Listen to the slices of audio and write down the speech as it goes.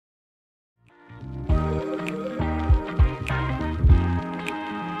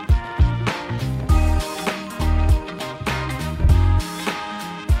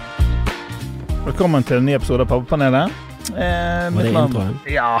velkommen til en ny episode av Pappapanelet. Var det introen?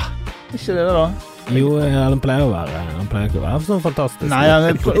 Ja, ikke det da? Jo, den pleier å være. Den pleier ikke å være sånn fantastisk. Nei,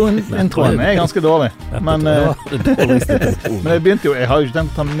 introen ganske dårlig. Men jeg begynte jo, jeg har jo ikke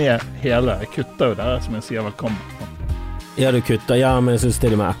tenkt å ta med hele. Jeg kutter jo der som jeg sier velkommen. Ja, du kutter. Ja, men jeg synes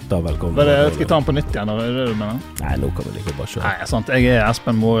til og med etter velkommen. Skal jeg ta den på nytt igjen, eller er det du mener? Nei, nå kan vi like bare kjøre. Nei, sant. Jeg er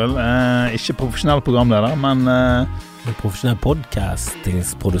Espen Morel. Ikke profesjonell programleder, men... En profesjonell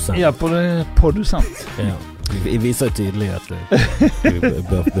podcastingsprodusent. Ja, produsent. Ja. Vi viser jo tydelig at vi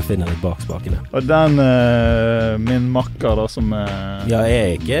bør befinne deg bak spakene. Og den, min makker da, som... Ja, jeg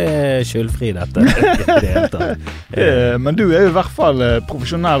er ikke skyldfri dette. Det helt men du er jo i hvert fall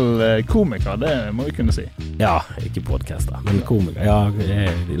profesjonell komiker, det må vi kunne si. Ja, ikke podcaster, men komiker. Ja,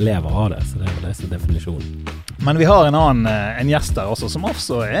 jeg lever av det, så det er det definisjonen. Men vi har en gjest der også, som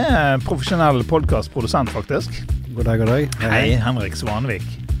også er profesjonell podcastprodusent, faktisk. God dag. Hei, Henrik Svanevik.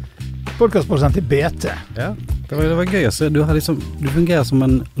 Podcastprodusent i BT. Ja, det var gøy å se. Du fungerer som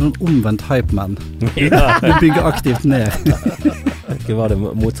en omvendt hype-man. Ja. Du bygger aktivt ned. Ikke var det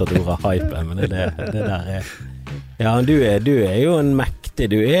motsatt ordet hype, men det der er... Ja, du er jo en mektig,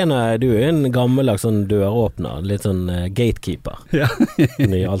 du er en gammeldags sånn døråpner, litt sånn gatekeeper. Ja.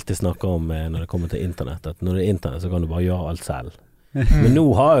 Som vi alltid snakker om når det kommer til internett, at når det er internett så kan du bare gjøre alt selv. Men nå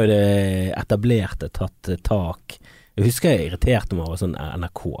har jo det etablerte tatt tak. Jeg husker jeg irriterte meg over sånn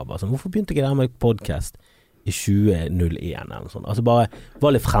NRK, bare sånn, hvorfor begynte jeg der med podcast i 2001 eller noe sånt? Altså bare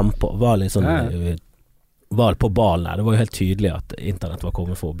var litt frempå, var litt sånn, var på ballen der. Det var jo helt tydelig at internett var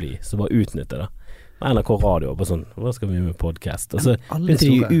kommet for å bli, så bare utnytte det. NRK radio bare sånn, hva skal vi med podcast? Og så begynte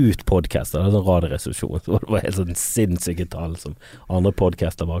de ut podcaster, det var sånn radioresolution, så det var helt sånn sinnssyke tall som andre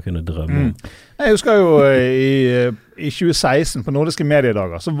podcaster bare kunne drømme om. Jeg husker jo i 2016 på Nordiske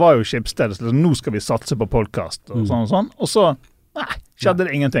mediedager, så var jo Schibsted sånn, nå skal vi satse på podcast og sånn, og så, skjedde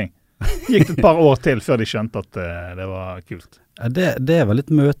det ingenting. Gikk det et par år til før de skjønte at det var kult. Det var litt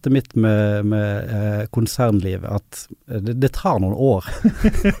møtet mitt med konsernlivet, at det tar noen år.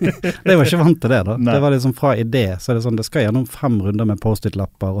 Det var ikke vant til det da. Nei. Det var liksom fra idé, så det det skal gjennom 5 runder med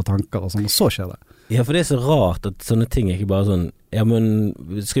post-it-lapper og tanker og sånn, og så skjer det. Ja, for det er så rart at sånne ting er ikke bare sånn, ja, men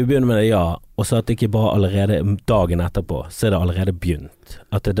skal vi begynne med det, ja, og så at det ikke bare allerede dagen etterpå, så er det allerede begynt.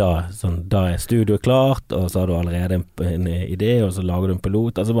 At det da er studioet klart, og så har du allerede en idé, og så lager du en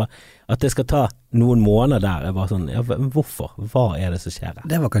pilot. Altså bare, at det skal ta noen måneder der, er bare sånn, ja, hvorfor? Hva er det som skjer der?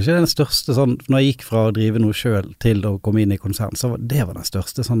 Det var kanskje den største, sånn, når jeg gikk fra å drive noe selv til å komme inn i konsern, så det var den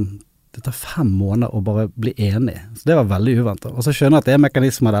største sånn, det tar 5 måneder å bare bli enig. Så det var veldig uventet. Og så skjønner jeg at det er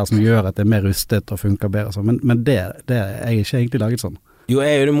mekanismer der som gjør at det er mer rustet og funker bedre. Så. Men det er ikke egentlig laget sånn. Jo,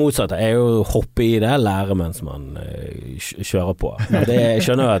 jeg er jo det motsatte. Jeg er jo hoppe i det, lære mens man kjører på. Men jeg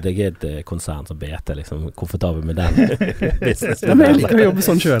skjønner jo at jeg er et konsern som BT, liksom, komfortabel med den business. Ja, men jeg liker å jobbe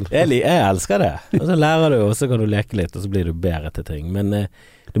sånn selv. Jeg elsker det. Og så lærer du, og så kan du leke litt, og så blir du bedre til ting. Men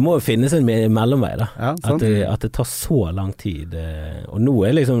det må jo finnes en mellomvei da. Ja, at det tar så lang tid. Og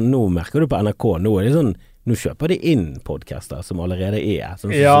nå merker du på NRK, nå er det sånn, nå kjøper de inn podcaster som allerede er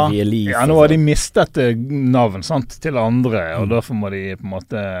sånn som ja, nå har de mistet navn sant, til andre, og derfor må de på en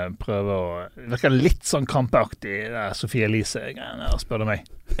måte prøve å virke litt sånn krampaktig Sofie Elise-greiene, spør du meg.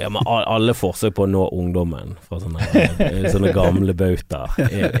 Ja, men alle forsøk på å nå ungdommen fra sånne gamle bauter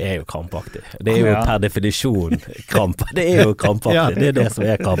er jo krampaktig. Det er jo per definisjon det er jo krampaktig, det er det som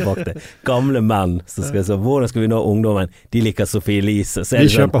er krampaktig. Gamle menn som skal så, hvordan skal vi nå ungdommen? De liker Sofie Elise. De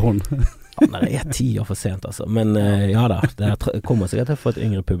kjøper hun. Nei, det er 10 år for sent altså. Men ja da, det kommer sikkert til å få et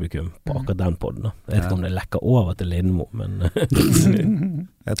yngre publikum på akkurat den podden da. Jeg vet ikke om det lekker over til Lindmo, men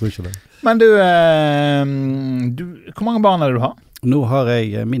jeg tror ikke det. Men du, hvor mange barn er det du har? Nå har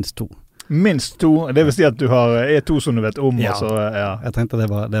jeg minst 2. Minst 2, det vil si at du er 2 som du vet om. Ja, altså, ja. Jeg tenkte det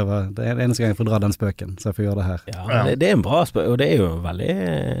er det eneste gang jeg får dra den spøken, så jeg får gjøre det her. Ja, det er en bra spøk, og det er jo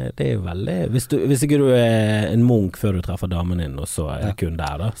veldig hvis ikke du er en munk før du treffer damen din, og så er kun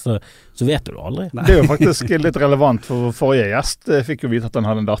der da, så vet du aldri. Nei. Det er jo faktisk litt relevant, for forrige gjest fikk jo vite at han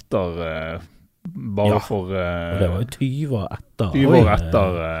hadde en datter for... og det var jo 20 år etter. 20 år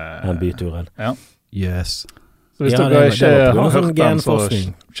etter den byturen. Ja. Yes. Så hvis dere ikke har hørt den, så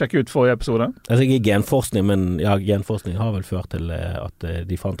sjekk ut forrige episode. Altså ikke genforskning, men genforskning har vel ført til at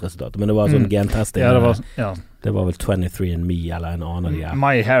de fant resultater. Men det var sånn gentesting. Ja, det var vel 23andMe eller en annen av de her.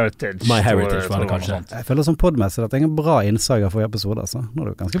 MyHeritage var det kanskje. Jeg føler som podmessig at det er en bra innsager for episode, altså. Nå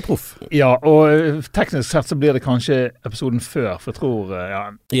er det jo ganske proff. Ja, og teknisk sett så blir det kanskje episoden før, for jeg tror,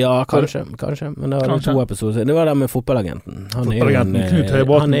 Ja, kanskje. Men det var 2 episoder. Det var det med fotballagenten. Fotballagenten Knut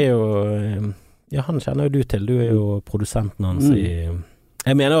Høybråten. Han er jo... Ja, han kjenner jo du til. Du er jo produsenten hans i...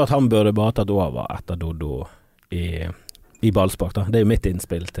 Jeg mener jo at han burde bare tatt over etter Dodo I ballspark da. Det jo mitt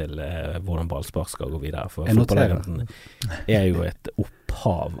innspill til hvordan ballspark skal gå videre. For fotballagenten jo et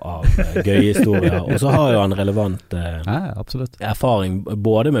opphav av gøye historier. Og så har jo han relevant erfaring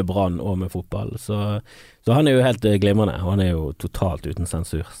både med Brann og med fotball. Så han jo helt glimrende. Og han jo totalt uten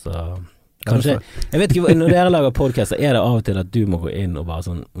sensur. Så kanskje, jeg vet ikke, når dere lager podcast, så det av og til at du må gå inn og bare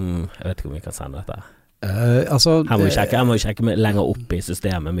sånn, jeg vet ikke om vi kan sende dette. Han må jo sjekke lenger opp I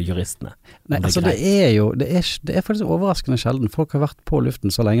systemet med juristene. Nei, altså det faktisk overraskende sjelden. Folk har vært på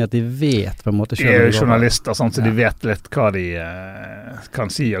luften så lenge at de vet på en måte selv. De jo journalister, sånn, så de vet litt hva de kan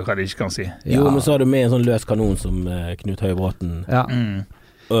si og hva de ikke kan si. Jo, men så har du med en sånn løs kanon som Knut Høybråten. Ja.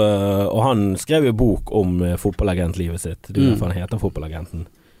 Og han skrev jo bok om fotballagentlivet sitt. Du vet hva han heter, Fotballagenten.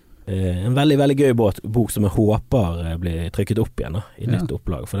 En veldig, veldig gøy bok som jeg håper blir trykket opp igjen da, I nytt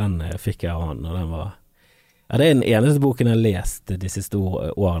opplag, for den fikk jeg av han, og den var det den eneste boken jeg har lest de siste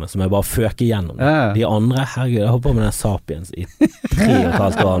årene som jeg bare føker igjennom. De andre, herregud, jeg holdt på med den Sapiens I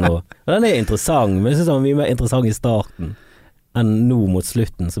 3,5 år nå. Og den interessant, men jeg synes han var mye mer interessant I starten enn nå mot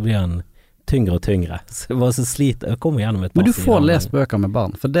slutten, så blir han tyngre og tyngre. Så jeg var så slit, jeg kommer gjennom et par. Men du får lest bøker med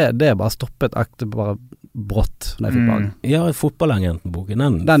barn, for det bare stoppet akte bare brått når jeg fikk barn. Ja,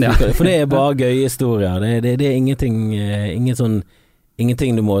 fotballagenten-boken, den ja. For det bare gøye historier, det ingen sånn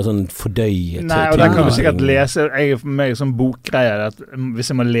ingenting du må sånn fordøye. Nei, og den kan du sikkert lese. Jeg for meg sånn bokgreier at hvis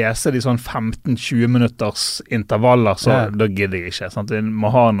jeg må lese de sånn 15-20 minutters intervaller, så da gidder jeg ikke. Sant? Jeg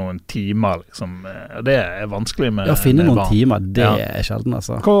må ha noen timer, liksom. Det vanskelig med finne noen timer, det sjelden,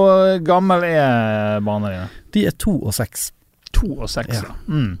 altså. Hvor gammel barna dine? De 2 og 6. 2 og 6, ja.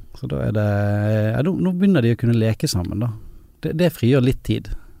 Så da det nå begynner de å kunne leke sammen, da. Det frigjør litt tid.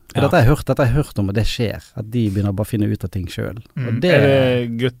 Dette har jeg hørt om, og det skjer, at de begynner bare å finne ut av ting selv. Og det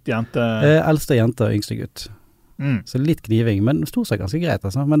gutt, jente? Eldste jente og yngste gutt. Så litt kniving, men stort sett ganske greit,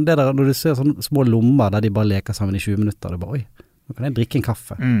 altså. Men det der, når du ser sånne små lommer der de bare leker sammen I 20 minutter, det bare, oi, nå kan jeg drikke en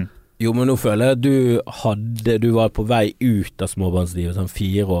kaffe. Jo, men nå føler jeg at du var på vei ut av småbarnslivet sånn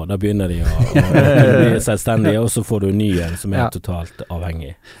 4 år, da begynner de å bli selvstendige, og så får du en ny en som totalt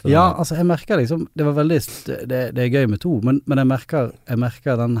avhengig. Så ja, altså jeg merker liksom, det var veldig, det gøy med 2, men jeg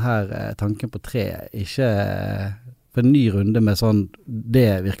merker den her tanken på 3, ikke for en ny runde med sånn,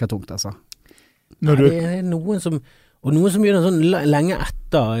 det virker tungt, altså. Det noen som begynner sånn lenge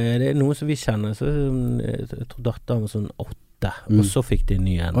etter, det noen som vi kjenner, så jeg tror datteren var sånn 8, og så fikk de en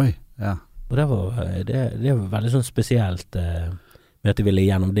ny en. Oi, ja. Og det var veldig sånn spesielt med at de ville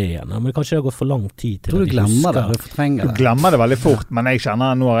gjennom det igjen. Men kanskje det har gått for lang tid til at de husker. Du fortrenger det. Du glemmer det veldig fort, men jeg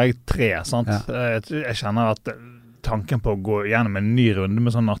kjenner, nå har jeg 3, sant? Ja. Jeg kjenner at tanken på å gå gjennom en ny runde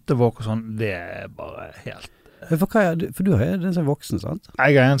med sånn nattevåk og sånn, det bare helt... For du har den som er voksen, sant?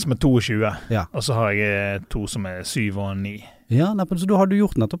 Jeg har en som er 22, og så har jeg 2 som er 7 og 9. Ja, så da har du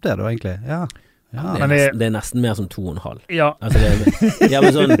gjort nettopp det da, egentlig? Ja. Ja, det er nesten mer som 2,5. Ja. Altså det er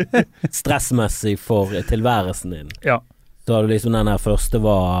sånn stressmessig for tilværelsen din. Ja. Så har du liksom den her første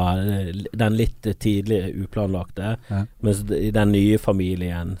var den litt tidlig uplanlagte, mens I den nye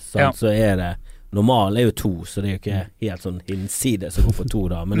familien, så det normal jo 2, så det jo ikke helt sånn hinsides å gå for 2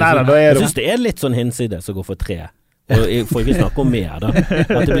 da. Men jeg synes det litt sånn hinsides å gå for 3. Og jeg får ikke snakke om mer da.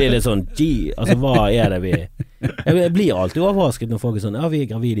 At det blir litt sånn, altså hva det vi... Jeg blir alltid overrasket når folk sånn, ja, vi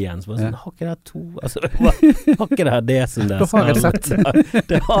gravide igjen. Så bare sånn, har ikke det 2? Altså, har ikke det som det? Du har et sett.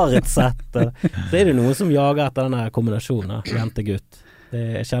 Det har et sett. Så det noen som jager etter denne kombinasjonen, jente-gutt.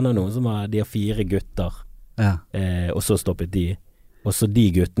 Jeg kjenner noen som de har 4 gutter, og så stoppet de. Og så de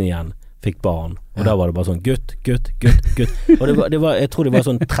guttene igjen fikk barn, og da var det bare sånn gutt. Og jeg tror det var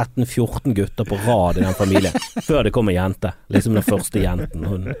sånn 13-14 gutter på rad I den familien, før det kom en jente. Liksom den første jenten,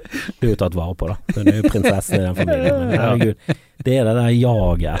 hun ble jo tatt vare på da. Hun jo prinsessen I den familien, men herregud, det det der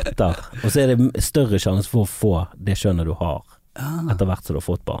jaget etter. Og så det større sjanse for å få det skjønnet du har, etter hvert som du har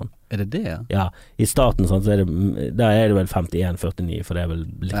fått barn. Det det? Ja, I starten sånn, så der det vel 51-49, for det vel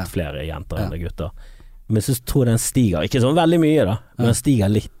litt flere jenter enn det gutter. Men så tror jeg den stiger, ikke sånn veldig mye da, men den stiger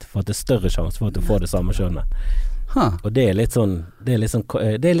litt for at det større sjanse for at du får det samme skjønnet. Og det litt sånn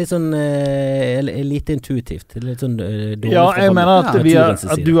lite intuitivt. Det litt sånn dårlig. Ja, jeg mener at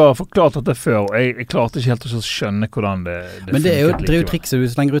du har forklart dette før, og jeg klarte ikke helt å skjønne hvordan det men det jo trikset,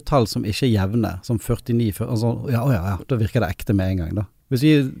 hvis du slenger ut tall som ikke jevne, som 49, altså, da virker det ekte med en gang da.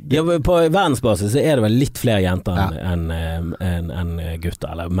 På verdensbasis så det vel litt flere jenter enn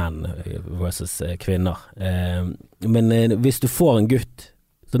gutter, eller menn versus kvinner. Men hvis du får en gutt,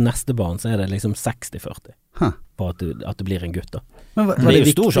 så neste barn så det liksom 60-40 på at det blir en gutt da. Men det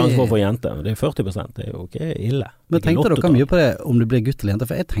jo stor sjanse for å få jente, det 40%, det jo ikke ille. Men tenkte dere mye på det om du blir gutt eller jente?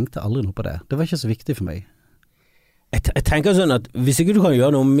 For jeg tenkte aldri noe på det. Det var ikke så viktig for meg. Jeg tenker sånn at hvis ikke du kan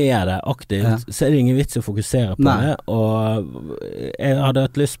gjøre noe med det aktivt, så er det ingen vits å fokusere på det, og jeg hadde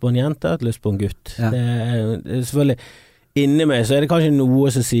hatt lyst på en jente, jeg hadde lyst på en gutt. Det er selvfølgelig inni meg så er det kanskje noe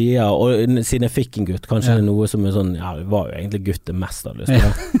som sier, og siden jeg fikk en gutt, kanskje det er noe som er sånn, det var jo egentlig gutt det mest av lyst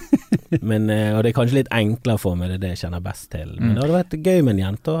på. Men, og det er kanskje litt enklere for meg, det er det jeg kjenner best til. Men det hadde vært gøy med en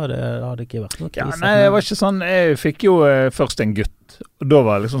jente, og det hadde ikke vært noe krise. Nei, det var ikke sånn, jeg fikk jo først en gutt, og da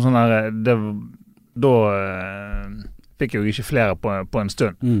var det liksom sånn her, da fikk jeg jo ikke flere på en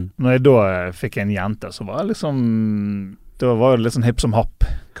stund. Når jeg da fikk en jente, så var det liksom... Det var jo litt sånn hipp som happ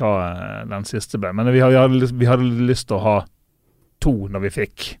hva den siste ble. Men vi hadde lyst til å ha 2 når vi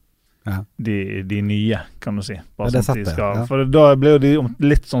fikk de nye, kan du si. Bare sånn at for da ble jo de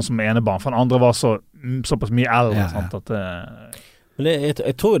litt sånn som enebarn, for den andre var såpass mye eldre. Sant, at men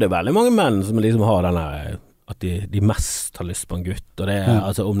jeg tror det er veldig mange menn som liksom har den her, at de mest har lyst på en gutt, og det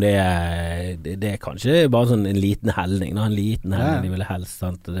altså om det er kanskje bare sånn en liten helning, de ville helst,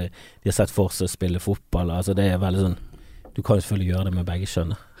 sant? De har sett for seg å spille fotball, altså det er veldig sånn. Du kan jo selvfølgelig gjøre det med begge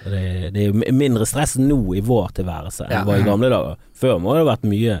skjønner. Det er jo mindre stress nå i vår tilværelse enn det var i gamle dager. Før må det ha vært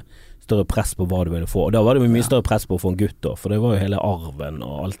mye større press på hva du ville få. Og da var det mye større press på å få en gutt da, for det var jo hele arven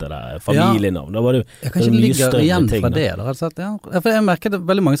og alt det der, familienavn. Da var det mye større ting. Fra det, da, altså, for jeg merker det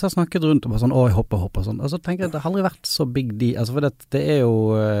veldig mange som har snakket rundt og bare sånn, jeg hopper sånn. Og så tenker jeg at det har aldri vært så big deal. Altså, for det er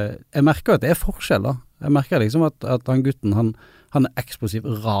jo, jeg merker at det er forskjell da. Jeg merker liksom at han gutten, han er eksplosiv,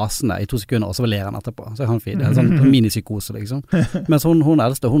 rasende i 2 sekunder, og så ler han etterpå. Så er han fin. Det er en sånn minipsykose, liksom. Mens hun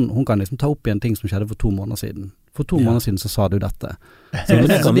eldste, hun kan liksom ta opp igjen ting som skjedde for 2 måneder siden. For 2 måneder siden så sa du dette. Så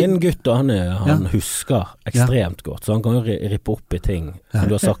det kan min gutt, han husker ekstremt godt, så han kan jo rippe opp i ting som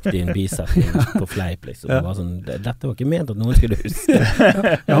du har sagt i en bisetning på fleip, liksom. Det var sånn, dette var ikke ment at noen skulle huske.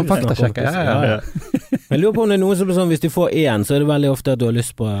 Han faktasjekker, Men jeg lurer på om det er noen som er sånn, hvis du får en, så er det veldig ofte at du har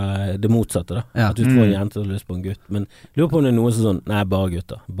lyst på det motsatte da. At du får en jente og har lyst på en gutt. Men jeg lurer på om det er noen som sånn, nei, bare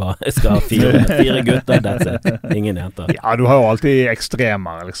gutter. Jeg skal ha 4 gutter, that's it. Ingen jenter. Ja, du har jo alltid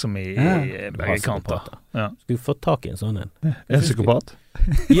ekstremer, liksom, i begge kanter. Skal du få tak i en sånn en? En psykopat?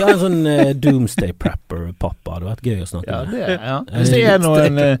 Ja, en sånn Doomsday Prepper-pappa. Det hadde vært gøy å snakke med. Hvis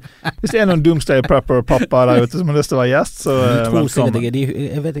det er noen Doomsday Prepper-pappa der ute som har lyst til å være gjest, så velkommen.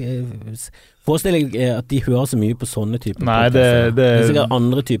 Jeg vet ikke, forestill deg at de hører så mye på sånne typer podcaster. Det er sikkert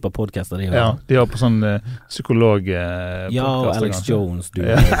andre typer podcaster de hører. Ja, de har på sånn psykolog-podcaster. Ja, og Alex Jones.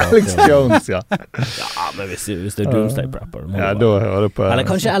 Alex Jones, ja. Ja, men hvis det er Doomsday Prepper, da hører du på. Eller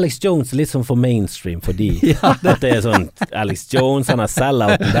kanskje Alex Jones litt sånn for mainstream for de. At det er sånn, Alex Jones, han har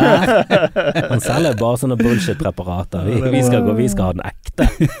selger der. Han selger bare sånne bullshit-preparater. Vi skal ha den ekte.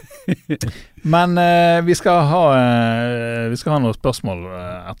 Men vi skal ha noen spørsmål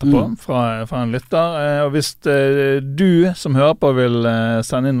etterpå fra en lytter, og hvis du som hører på vil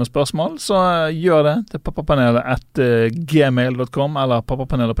sende inn noen spørsmål, så gjør det til pappapanelet@gmail.com eller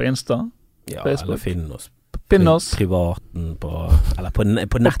pappapanelet på Insta, Facebook. Eller finn oss privaten eller på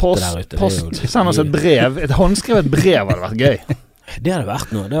nettet der ute. Send oss et brev, et håndskrevet brev hadde vært gøy. Det hadde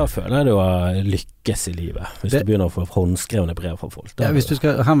vært noe. Da føler jeg du har lykkes i livet. Hvis du begynner å få håndskrevne brev fra folk. Hvis du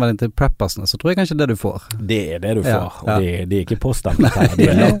skal henvende til preppersene, så tror jeg kanskje det du får. Det er det du får. Og det er ikke poststemplet her. Det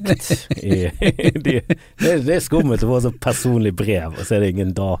er lagt. Det er skummelt å få så personlig brev, og så er det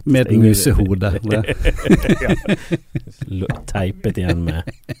ingen dato. Med et musehode. Teipet igjen med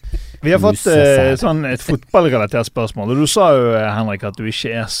Vi har fått et fotballrelatert spørsmål, og du sa jo, Henrik, at du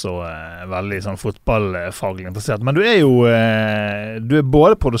ikke er så veldig sånn fotballfaglig interessert, men du er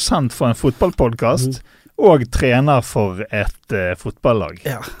både produsent for en fotballpodcast og trener for et fotballag.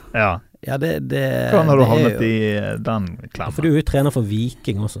 Ja, hvordan har du havnet i den klemmen? For du er jo trener for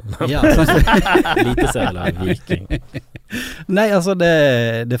Viking også. Eliteserielag Viking. Nei, altså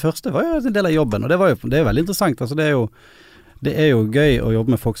det første var jo en del av jobben, og det er veldig interessant. Altså det er jo gøy å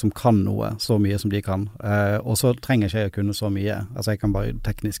jobbe med folk som kan noe så mye som de kan, og så trenger ikke jeg å kunne så mye. Altså jeg kan bare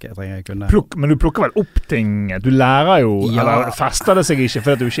teknisk, jeg trenger ikke kunne. Men du plukker vel opp ting? Du lærer jo, eller fester det seg ikke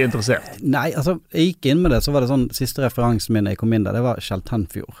fordi du ikke er interessert? Nei, altså jeg gikk inn med det, så var det sånn, siste referansen min jeg kom inn der, det var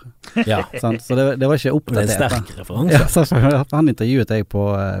Kjell-Tenfjord. Så det var ikke oppdatert. Det er en sterk referanse. Ja, han intervjuet jeg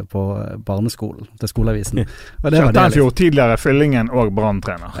på barneskolen, til skoleavisen. Kjell-Tenfjord, tidligere Fyllingen og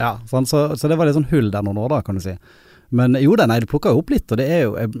Branntrener. Ja, så det var litt sånn hull der noen år da, kan du si. Men jo da, du plukker jo opp litt, og det er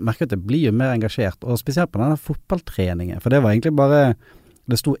jo, jeg merker at det blir jo mer engasjert, og spesielt på denne fotballtreningen, for det var egentlig bare,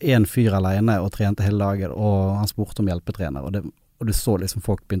 det sto en fyr alene og trente hele dagen, og han spurte om hjelpetrener, og du så liksom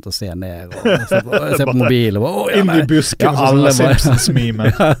folk begynte å se ned, og se på mobilen, og inn i busken, alle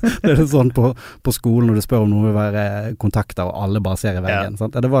Simpsons-mime. Det er sånn på skolen, når du spør om noen vil være kontakter, og alle bare ser i veggen.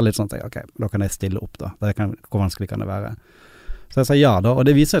 Sant? Det var litt sånn, ok, da kan jeg stille opp da, hvor vanskelig kan det være? Så jeg sa ja da, og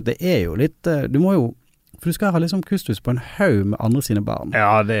det viser at det er jo litt, du må jo For du skal ha liksom kustus på en haug med andre sine barn.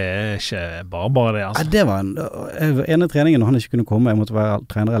 Ja, det ikke bare det, altså. Ja, det var en av treningene når han ikke kunne komme, jeg måtte være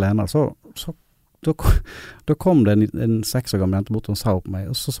trener alene, da kom det en 6 år gammel jente bort og sa på meg,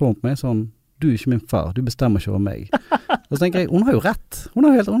 og så hun på meg sånn, du ikke min far, du bestemmer ikke over meg. Og så tenker jeg, hun har jo rett. Hun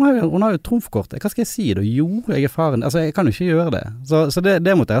har jo trumfkort. Hva skal jeg si da? Jo, jeg faren. Altså, jeg kan jo ikke gjøre det. Så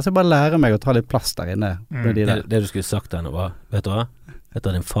det måtte jeg bare lære meg å ta litt plass der inne. Det du skulle sagt henne var, vet du hva? Vet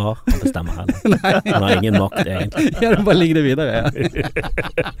du, din far, han bestemmer henne. Han har ingen makt, egentlig. Ja, det bare ligger det videre, ja.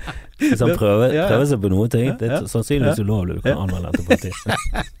 Hvis han prøver seg på noe ting, det sannsynligvis ulovlig du kan anmelde til politiet.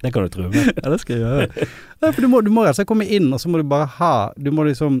 Det kan du tro med. Ja, det skal jeg gjøre. Ja, for du må altså komme inn, og så må du bare du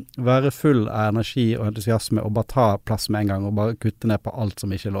må liksom være full av energi og entusiasme, og bare ta plass med en gang, og bare kutte ned på alt som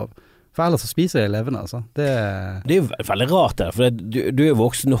ikke er lov. For ellers så spiser jeg levende, altså. Det er jo veldig rart det, for du er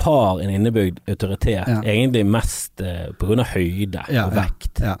voksen, du har en innebygd autoritet, egentlig mest på grunn av høyde og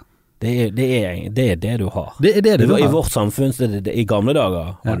vekt. Ja. Det er det du har. Det er det du har. I vårt samfunn, i gamle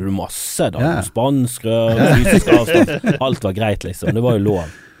dager, hadde du masse, spansk rør, fysisk avstand, alt var greit liksom, det var jo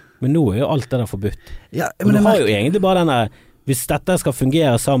lov. Men nå er jo alt det der forbudt. Ja, men du har jo egentlig bare denne, hvis dette skal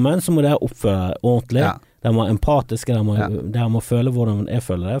fungere sammen, så må det oppføre ordentlig. Ja. Der må empatiske, der må føle hvordan jeg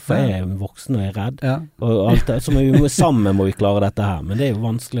føler det, for jeg er voksen og jeg er redd. Ja. Og alt det, så sammen må vi klare dette her, men det er jo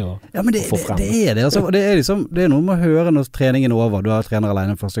vanskelig å få frem. Det er det, altså, det er liksom, det er noe med å høre når treningen er over, du har trener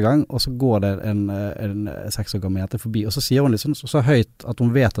alene første gang, og så går det en 6 år gammel jente forbi, og så sier hun liksom så høyt at hun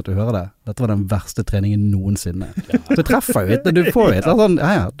vet at du hører det. Dette var den verste treningen noensinne. Ja. Så treffer jo ikke, du får jo ikke, sånn,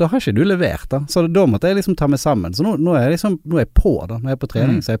 da har ikke du levert da. Så da måtte jeg liksom ta meg sammen. Så nå er jeg på da, når jeg er på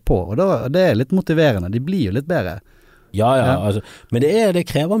trening, så er jeg på, og det er litt motiverende. De blir jo litt bedre. Ja. Altså, men det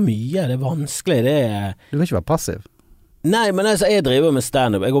krever mye, det er vanskelig, Du vil ikke være passiv? Nei, men altså, jeg driver med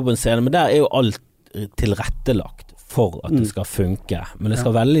stand-up, jeg går på en scene, men der er jo alt tilrettelagt for at det skal funke, men det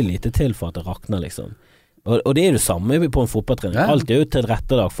skal veldig lite til for at det rakner liksom. Og det er jo det samme på en fotballtrening. Alt er jo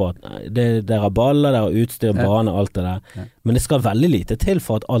tilrettelagt for at det er baller, det er utstyr, bane, alt det der. Men det skal veldig lite til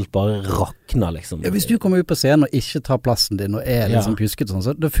for at alt bare rakner liksom. Ja, hvis du kommer ut på scenen og ikke tar plassen din og er liksom pjusket sånn,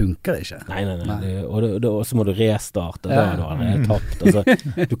 så da funker det ikke. Nei. Og så må du restarte da har det tapt. Altså,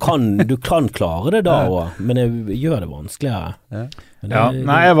 du kan klare det da også, men det gjør det vanskeligere.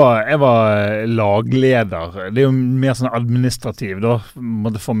 Jeg var lagleder. Det er jo mer sånn administrativ da,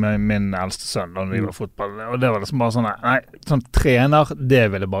 måtte få med min eldste sønn da vi var fotball, og det var liksom bare sånn, nei, sånn trener, det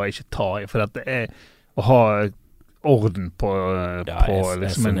vil jeg bare ikke ta i, for det er å ha orden på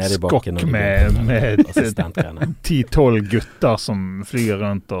liksom en skokk med 10-12 gutter som flyger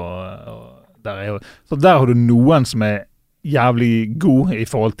rundt, og der er jo, så der har du noen som er jævlig god i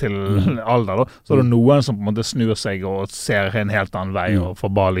forhold til alder da. Så er det noen som på en måte snur seg og ser en helt annen vei og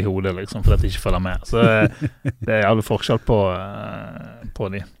får ball i hodet liksom, for at de ikke følger med. Så det er alle forskjell på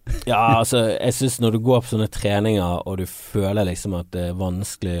de. Ja, altså, jeg synes når du går på sånne treninger og du føler liksom at det er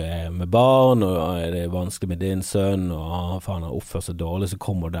vanskelig med barn og det er vanskelig med din sønn og han har oppført seg dårlig, så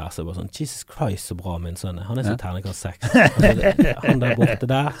kommer du der så er det bare sånn, Jesus Christ så bra min sønn er. Han er så terningkast 6. Altså, han der borte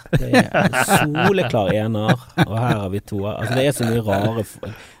der, det er soleklar ener, og her har vi 2. Altså det er så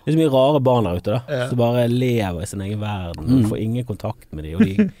mye rare barn der ute da, som bare lever i sin egen verden og får ingen kontakt med dem, og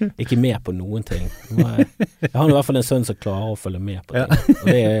de er ikke med på noen ting. Jeg har i hvert fall en sønn som klarer å følge med på ting,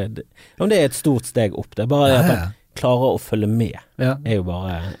 og det er et stort steg opp. Det er bare at han klarer å følge med. Er jo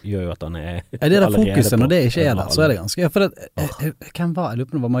bare, gjør jo at han er det der fokuset, når det ikke er der, så er det ganske hvem var, jeg lurer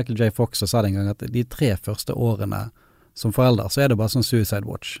på det var Michael J. Fox som sa det en gang, at de 3 første årene som forelder, så er det bare sånn suicide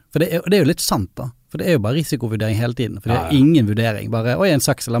watch. For det er jo litt sant da, for det er jo bare risikovurdering hele tiden, for det er ingen vurdering, bare, oi, en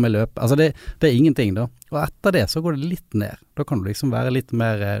saks, la meg løpe. Altså det er ingenting da. Og etter det så går det litt ned. Da kan du liksom være litt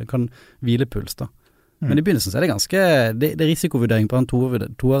mer, du kan hvilepuls da. Men i begynnelsen så er det ganske, det risikovurdering på den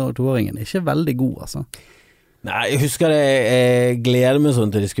 2-åringen er ikke veldig god, altså. Nei, jeg husker det, jeg gleder meg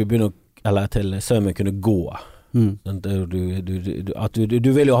sånn til de skulle begynne, eller til sønnen kunne gå. Du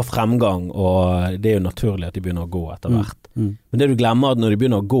vil jo ha fremgang, og det er jo naturlig at de begynner å gå etter hvert. Men det du glemmer når de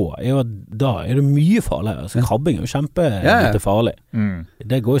begynner å gå, er jo at da er det mye farlig. Altså, krabbing er jo kjempe farlig.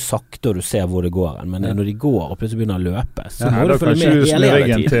 Det går jo sakte, og du ser hvor det går. Men når de går og plutselig begynner å løpe, så må du følge med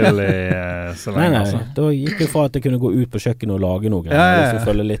hele tiden. Nei, da gikk det fra at jeg kunne gå ut på kjøkkenet og lage noe, og så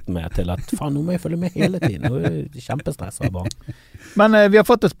følge litt med til at, faen, nå må jeg følge med hele tiden. Nå er det kjempestress av barn. Men vi har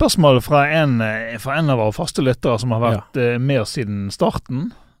fått et spørsmål fra en av våre faste lyttere som har vært med oss siden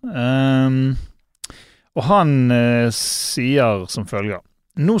starten. Og han sier som følger: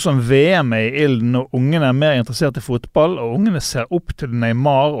 nå som VM er i ilden og ungene er mer interessert i fotball, og ungene ser opp til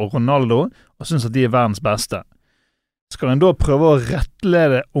Neymar og Ronaldo og synes at de er verdens beste, skal en da prøve å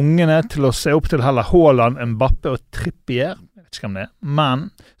rettlede ungene til å se opp til heller Haaland, Mbappe og Trippier? Jeg vet ikke hvem det men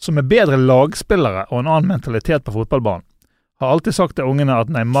som bedre lagspillere og en annen mentalitet på fotballbanen. Har alltid sagt til ungene at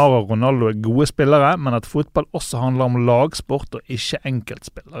Neymar og Ronaldo gode spillere, men at fotball også handler om lagsport og ikke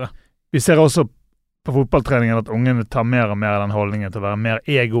enkeltspillere. Vi ser også på fotballtreningen at ungene tar mer og mer av den holdningen til å være mer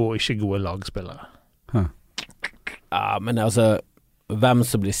ego og ikke gode lagspillere. Ja, men altså hvem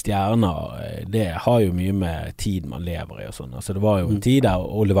som blir stjerner, det har jo mye med tid man lever i og sånn. Altså det var jo en tid der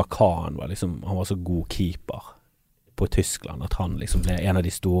Oliver Kahn var liksom, han var så god keeper på Tyskland, at han liksom ble en av de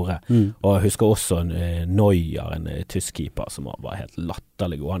store. Og jeg husker også Neuer, en tysk keeper som var helt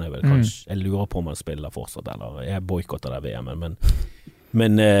latterlig god. Han vel kanskje, jeg lurer på om han spiller fortsatt, eller jeg boykotter det VM,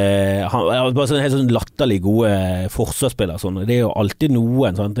 men han var bare sånn helt sånn latterlig gode forsvarsspillere sånn. Det er jo alltid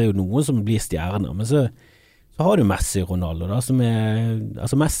noen, sant? Det er jo noen som blir stjerner, men så har du Messi og Ronaldo da, som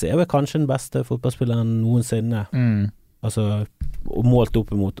altså Messi vel kanskje den beste fotballspilleren noensinne. Altså, og målt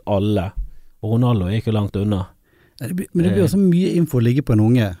opp mot alle. Og Ronaldo gikk jo langt unna. Men det blir jo så mye info å ligge på en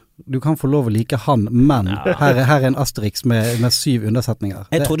unge. Du kan få lov å like han, men her er en Asterix med 7 undersetninger.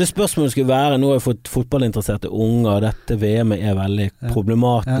 Jeg trodde spørsmålet skulle være, nå har jeg fått fotballinteresserte unger, dette VM veldig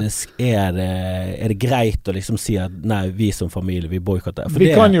problematisk. Er det greit å liksom si at nei, vi som familie, vi boykotter? Vi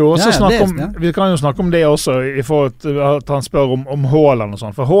kan jo også snakke om det også, i forhold til at han spør om Haaland og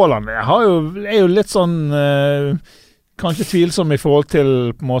sånn. For Haaland er jo litt sånn kanskje tvilsom i forhold til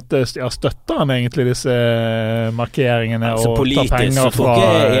på en måte, støtter han egentlig disse markeringene altså, og tar penger fra... Så tror ikke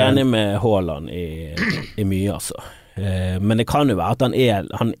jeg enig med Haaland i mye, altså. Men det kan jo være at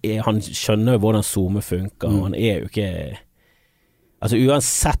han skjønner jo hvordan Zoom funker, og han er jo ikke... Altså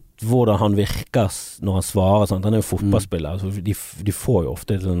uansett hvordan han virker når han svarer, sant? Han er jo fotballspiller, altså, de får jo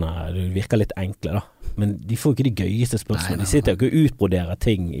ofte sånne, det virker litt enkle da, men de får ikke de gøyeste spørsmål. De sitter jo ikke og utbroderer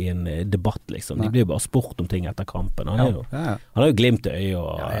ting i en debatt liksom, de blir jo bare spurt om ting etter kampen. Han har jo glimt i øyet,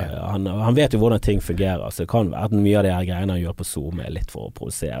 og han vet jo hvordan ting fungerer, så det kan være at mye av de her greiene han gjør på Zoom litt for å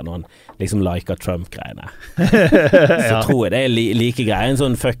produsere, når han liksom liker Trump-greiene. Så tror jeg det er like greie, en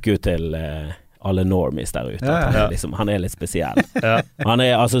sånn fuck you til... alle normies der ute. Liksom, han litt spesiell. Han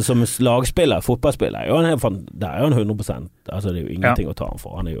altså som lagspiller, fotballspiller, det er jo han 100%. Altså det er jo ingenting å ta han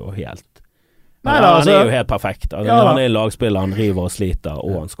for. Han er jo helt han er jo helt perfekt. Altså, han er lagspiller, han river og sliter,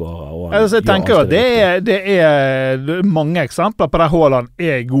 og han skårer. Jeg tenker jo at det er mange eksempler på der Haaland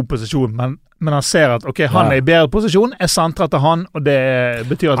i god posisjon, men han ser at han er i bedre posisjon, sentret til han, og det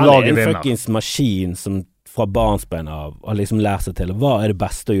betyr at laget vinner. Han en fuckings maskin som fra barnsben av har liksom lært seg til hva det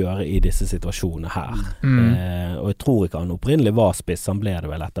beste å gjøre i disse situasjonene her. Og jeg tror ikke han opprinnelig var spiss, han ble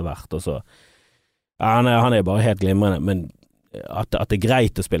det vel etter hvert. Og så, han er bare helt glimrende, men at det er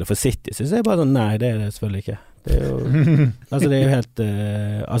greit å spille for City, synes jeg bare sånn, nei, det er det selvfølgelig ikke. Det er jo, altså det er jo helt,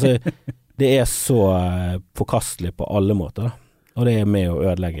 altså det er så forkastelig på alle måter da. Og det er med å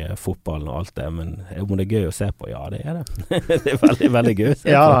ødelegge fotballen og alt det, men om det er gøy å se på, ja, det er det. Det er veldig, veldig gøy å se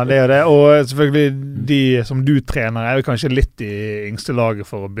på. Ja, det er det, og selvfølgelig de som du trener er jo kanskje litt i yngste laget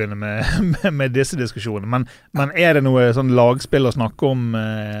for å begynne med disse diskusjonene, men er det noe sånn lagspill å snakke om,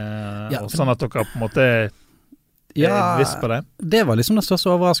 sånn at dere på en måte visst på det? Det var liksom den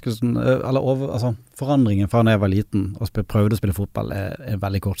største overraskelsen, altså forandringen fra da jeg var liten og prøvde å spille fotball en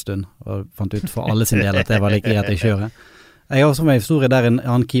veldig kort stund, og fant ut for alle sin del at det var like greit å kjøre. Jeg har også en historie der en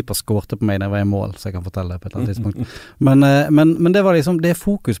annen keeper skårte på meg når jeg var i mål, så jeg kan fortelle det på et eller annet tidspunkt. Men det var liksom, det er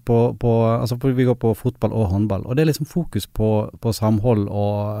fokus på altså vi går på fotball og håndball, og det er liksom fokus på samhold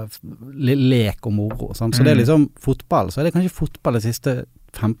og lek og moro. Sant? Så det er liksom fotball, så er det kanskje fotball de siste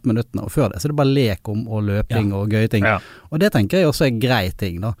 15 minuttene, og før det, så er det bare lek om og løping og gøye ting. Og det tenker jeg også er grei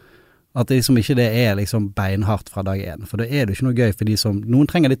ting da. At det liksom ikke det er liksom beinhardt fra dag 1, for da er det ikke noe gøy for de som, noen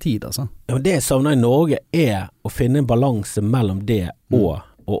trenger det tid altså. Ja, det jeg savner i Norge er å finne en balanse mellom det og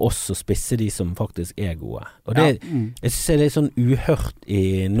også spisse de som faktisk er gode. Og det, jeg synes det er litt sånn uhørt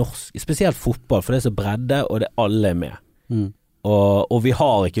i norsk, spesielt fotball, for det er så bredde, og det alle er med. Og vi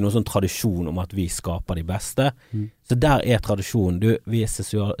har ikke noen sånn tradisjon om at vi skaper de beste. Så der er tradisjonen, vi er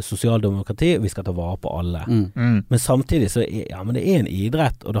sosialdemokrati, vi skal ta vare på alle. Men samtidig så men det er en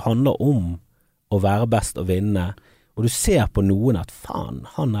idrett, og det handler om å være best og vinne. Og du ser på noen at faen,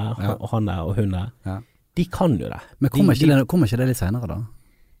 han og hun er. De kan jo det. Men kommer ikke det litt senere da?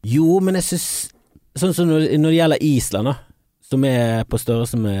 Jo, men jeg synes, sånn som når det gjelder Island da, som er på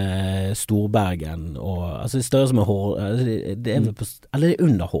størrelse med Storbergen, og altså størrelse med det er på, eller det er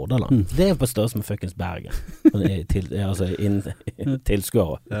under Hordaland. Det er på størrelse med fuckings Bergen. Altså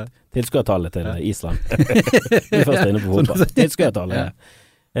tilskuertallet til Island. Vi er først inne på fotball. Tilskuertallet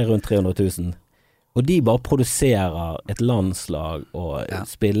er rundt 300 000. Og de bare produserer et landslag og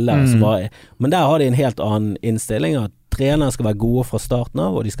spillere som bare, men der har de en helt annen innstilling, at trenerne skal være gode fra starten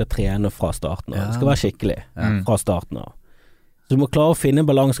av, og de skal trene fra starten av. Det skal være skikkelig fra starten av. Så du må klare å finne en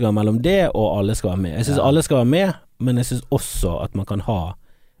balansegang mellom det og alle skal være med. Jeg synes alle skal være med, men jeg synes også at man kan ha,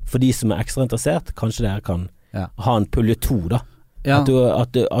 for de som er ekstra interessert, kanskje dere kan ha en pulje 2 da. At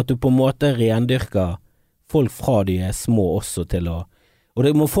du på en måte rendyrker folk fra de er små også til å, og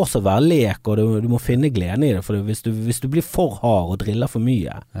det må fortsatt være lek, og du må finne gleden i det, for hvis du blir for hard og driller for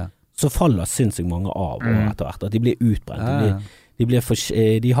mye, så faller sinnssykt mange av etter hvert, at de blir utbrent,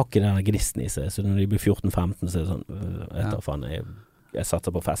 de har ikke den gnisten i seg, så når de blir 14-15 så er det sånn, faen, jeg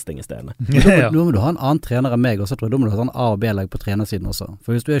satser på festing i stedet. Da må du ha en annen trener enn meg også, tror jeg. Da må du ha sånn A- og B-lag på trenersiden også.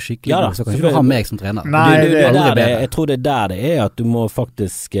 For hvis du er skikkelig god, så kan ikke du ha meg som trener. Jeg tror det er der det er, at du må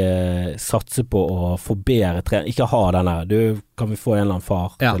faktisk satse på å få bedre trener. Ikke ha denne, kan vi få en eller annen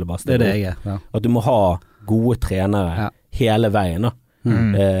far til å bare stille. Det er det jeg er. At du må ha gode trenere hele veien da.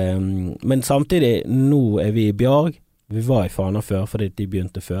 Men samtidig, nå er vi i Bjarg. Vi var i Fana før, fordi de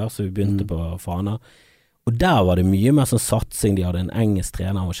begynte før, så vi begynte på Fana. Og der var det mye mer sånn satsing. De hadde en engelsk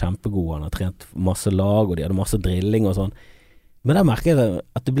trener, han var kjempegod, han hadde trent masse lag, og de hadde masse drilling og sånn. Men der merket jeg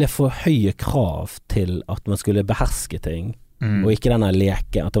at det ble for høye krav til at man skulle beherske ting, og ikke denne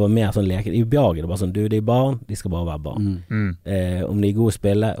leken, at det var mer sånn leken. I Bjarg er det bare sånn, de er barn, de skal bare være barn. Om de er gode å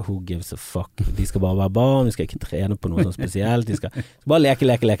spille, who gives a fuck? De skal bare være barn, de skal ikke trene på noe sånn spesielt, de skal bare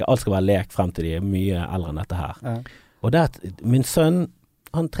leke, alt skal være lek frem til de er mye eldre enn dette her. Og min sønn,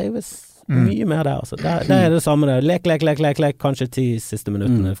 han trives mye mer der, altså. Der er det samme der. Lek, kanskje 10 siste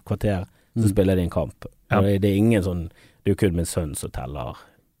minuttene, kvarter, så spiller de en kamp. Og det er ingen sånn, det er jo kun min sønn som teller.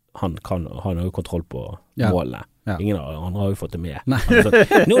 Han har jo kontroll på målene. Ingen av han har jo fått det med. Altså,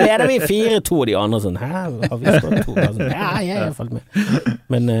 nå leder vi 4-2, de andre sånn, har vi stått 2? Altså, jeg har falt med.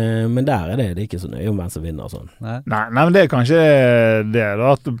 Men der er det ikke så nøye om hvem som vinner og sånn. Nei, men det er kanskje det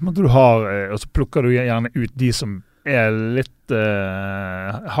da, at du har, og så plukker du gjerne ut de som er litt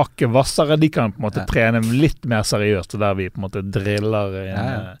hakket vassere, de kan på en måte trene litt mer seriøst, og der vi på en måte driller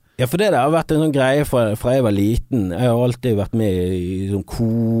Ja, for det har vært en sånn greie fra jeg var liten. Jeg har alltid vært med i sånn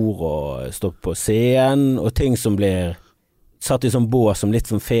kor og stått på scenen, og ting som blir satt i sånn bås som litt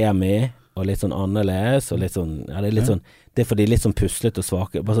sånn femi, og litt sånn annerledes, og litt sånn, det er litt sånn, det er fordi litt sånn puslet og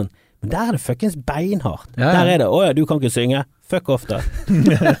svake, bare sånn, men der er det fuckings beinhardt. Der er det, du kan ikke synge, fuck off da.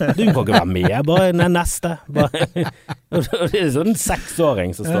 Du kan ikke være med, bare den neste. Det er sånn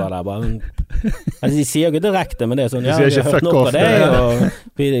 6-åring som står der, bare. Altså, de sier ikke direkte, men det er sånn, vi har hørt nok av deg,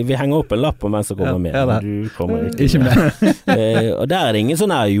 og vi henger opp en lapp om hvem som kommer med. Du kommer ikke med. Og der er det ingen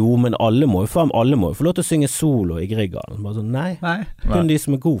sånn her, jo, men alle må jo få lov til å synge solo i Grieghallen. Bare sånn, nei. Kun de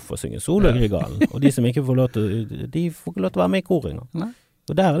som er gode for å synge solo i Grieghallen, og de som ikke får lov til, de får ikke lov til å være med i koringen. Nei.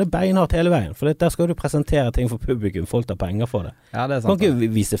 Og der er det beinhardt hele veien, for der skal du presentere ting for publikum, folk tar penger for det. Ja, det er sant. Du kan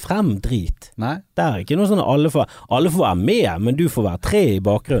ikke vise frem drit. Nei. Det er ikke noe sånn alle får være med, men du får være 3 i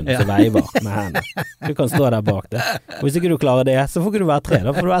bakgrunnen som veiver med hendene. Du kan stå der bak det. Og hvis ikke du klarer det, så får ikke du være 3,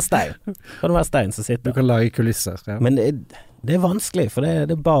 da får du være stein. Da kan du være stein som sitter. Du kan lage kulisser. Ja. Men det er vanskelig, for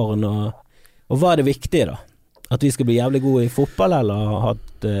det er barn, og hva er det viktige da? At vi skal bli jævlig gode i fotball, eller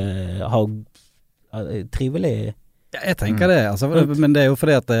ha trivelig. Ja, jeg tenker det, altså, men det er jo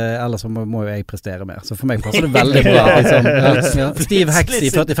fordi at ellers må jo jeg prestere mer, så for meg passer det veldig bra liksom, stiv heks i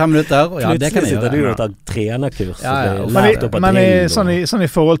 45 minutter, og ja, det kan jeg gjøre. Du har tatt trenerkurs. Men i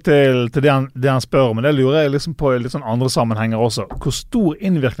forhold til det han spør om, men det lurer jeg liksom på i litt sånn andre sammenhenger også, hvor stor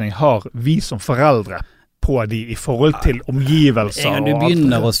innvirkning har vi som foreldre på de i forhold til omgivelser? En gang du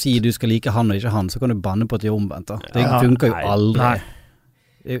begynner å si du skal like han og ikke han, så kan du banne på at de er omvendt. Det funker jo aldri.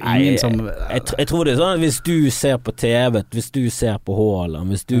 Jeg tror det er sånn at hvis du ser på TV, hvis du ser på Haaland,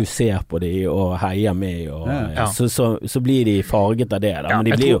 hvis du ser på de og heier med så blir de farget av det da. Men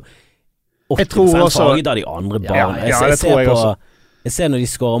de blir jo 80% farget av de andre barna. Jeg ser når de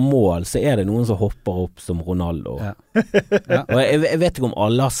skårer mål, så er det noen som hopper opp som Ronaldo. Og jeg vet ikke om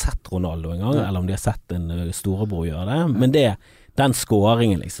alle har sett Ronaldo en gang, eller om de har sett en storebror gjøre det, men den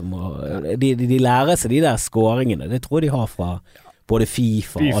skåringen liksom, de lærer seg de der skåringene, det tror jeg de har fra både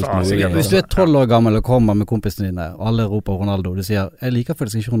FIFA og alt mulig. Hvis du er 12 år gammel og kommer med kompisene dine, og alle roper Ronaldo, du sier, jeg liker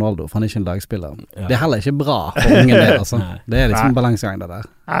faktisk ikke Ronaldo, for han er ikke en lagspiller. Det er heller ikke bra for ungen der, altså. Det er liksom balansegang det der.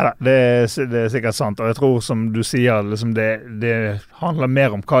 Neida, det er sikkert sant, og jeg tror som du sier, liksom det handler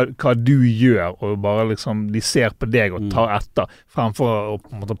mer om hva du gjør, og bare liksom, de ser på deg og tar etter, fremfor å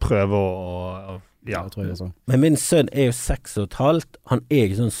på en måte prøve å ja, jeg tror det er sånn. Men min sønn er jo 6,5. Han er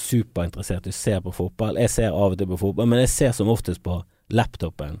ikke sånn superinteressert i å se på fotball. Jeg ser av og til på fotball, men jeg ser som oftest på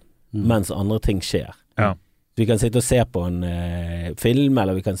laptopen mens andre ting skjer. Ja. Vi kan sitte og se på en film,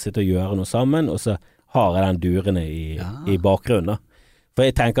 eller vi kan sitte og gjøre noe sammen, og så har jeg den durene i bakgrunnen. For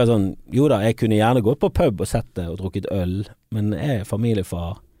jeg tenker sånn, jo da, jeg kunne gjerne gått på pub og sett det og drukket øl, men jeg er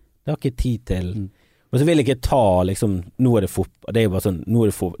familiefar. Det har ikke tid til. Og så vil jeg ikke ta liksom, nå det fotball, det jo bare sånn,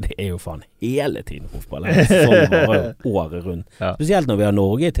 det jo faen hele tiden fotball, sånn bare året rundt. Spesielt når vi har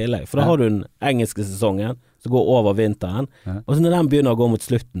Norge i tillegg, for da har du den engelske sesongen, som går over vinteren, og så når den begynner å gå mot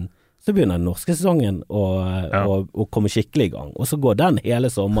slutten, så begynner den norske sesongen å komme skikkelig i gang, og så går den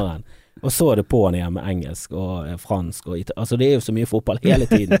hele sommeren, og så det på igjen med engelsk og fransk, altså det jo så mye fotball hele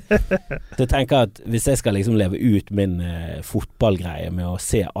tiden. Så jeg tenker at hvis jeg skal liksom leve ut min fotballgreie med å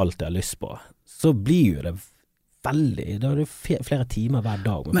se alt jeg har lyst på, så blir jo det veldig, da det flere timer hver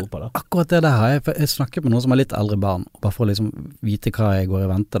dag med fotball. Men akkurat det der, jeg snakker med noen som har litt eldre barn, bare for å liksom vite hva jeg går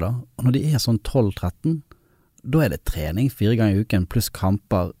i vente da, og når de sånn 12-13, da det trening 4 ganger i uken, pluss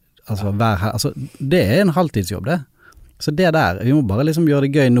kamper, altså det en halvtidsjobb det. Så det der, vi må bare liksom gjøre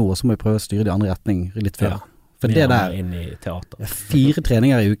det gøy nå, og så må vi prøve å styre det i andre retning litt før. For det der, inn i teater. 4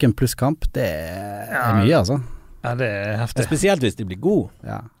 treninger i uken pluss kamp, det mye altså. Ja, det heftig. Spesielt hvis de blir gode.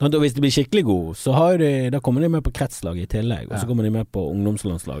 Og hvis de blir skikkelig gode, så da kommer de med på kretslaget i tillegg, og så kommer de med på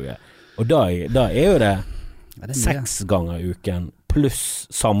ungdomslandslaget. Og da jo det 6 ganger i uken, pluss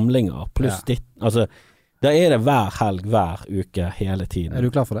samlinger, pluss ditt. Altså, da det hver helg, hver uke, hele tiden. Er du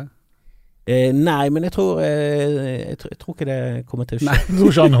klar for det? Nei, men jeg tror ikke det kommer til å skje. Jeg tror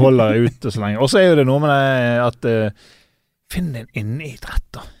ikke han holder ute så lenge. Og så jo det noe med det at finn en inneidrett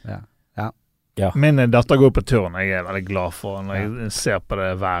da. Ja. Min datter går på turn, jeg veldig glad for når jeg ser på det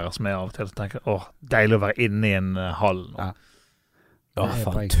været som av og til, så tenker jeg, deilig å være inne i en hall nå.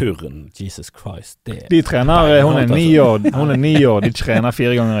 Faen, turn, Jesus Christ. De trener, hun 9 år, de trener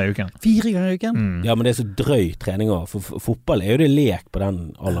 4 ganger i uken. 4 ganger i uken? Ja, men det så drøy trening også, for fotball jo det lek på den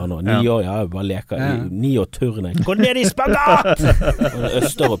alderen nå. 9 år, bare leker. 9 år turner. Gå ned i spagat! Og en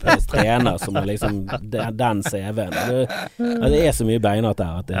østeuropeisk trener som liksom den CV-en. Det så mye beinat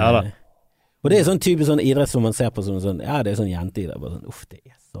der at det og det sånn typisk sånn idrett som man ser på som sånn, det sånn jenteidrett, bare sånn, det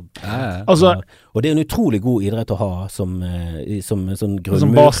så altså, og det en utrolig god idrett å ha som sånn grunnmur.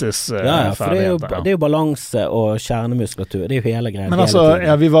 Som basis for det jo balanse og kjernemuskulatur, det jo hele greia. Men altså,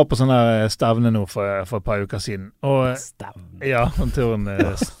 vi var på sånne stevne nå for et par uker siden. Og, stevne? Ja, sånn turen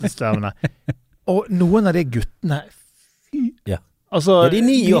stevne. Og noen av de guttene, altså, de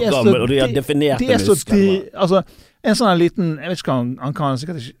 9 år gamle, og de har definerte muskler. Altså, en sånn liten, jeg vet ikke hva, han kan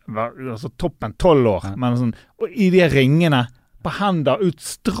sikkert ikke være toppen 12 år, men sånn, og i de ringene, på hender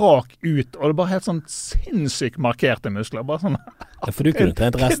strak ut, og det bare helt sånn sinnssykt markerte muskler, bare sånn. For du kunne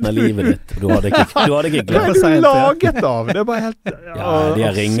trent resten av livet ditt, du hadde ikke glemt. Hva du laget av? Det bare helt... de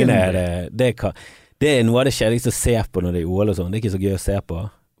her ringene, det noe av det kjedeligste å se på når det OL og sånn, det ikke så gøy å se på.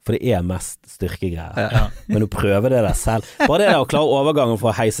 For det mest styrkegreier. Men å prøve det der selv. Bare det der å klare overgangen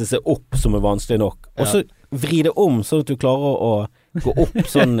for å heise seg opp som vanskelig nok. Og så vri det om sånn at du klarer å gå opp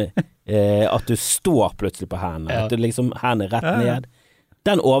sånn at du står plutselig på hendene. At du liksom hendene rett ned.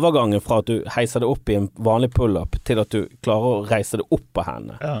 Den overgangen fra at du heiser det opp i en vanlig pull-up til at du klarer å reise det opp på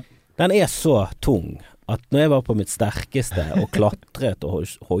hendene. Den så tung at når jeg var på mitt sterkeste og klatret og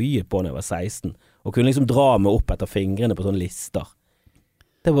hoiet på når jeg var 16 og kunne liksom dra meg opp etter fingrene på sånne lister.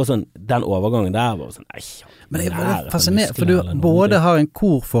 Det var sånn, den overgangen der var sånn, men det er fascinerende, for du både har en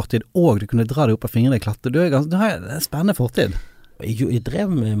korfortid, og du kunne dra deg opp av fingrene i klatter. Du har en spennende fortid. Jeg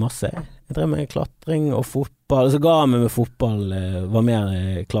drev med masse. Jeg drev med klatring og fotball. Så ga jeg meg med fotball, var mer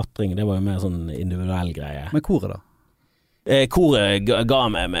klatring, det var jo mer sånn individuell greie. Men koret da? Koret ga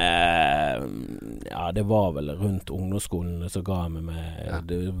meg med det var vel rundt ungdomsskolen så ga jeg meg med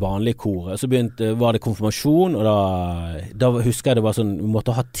det vanlige koret. Så var det konfirmasjon, og da husker jeg det var sånn, vi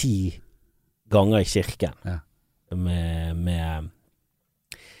måtte ha 10 ganger i kirken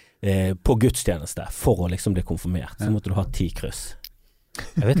på gudstjeneste for å liksom bli konfirmert. Så måtte du ha 10 kryss.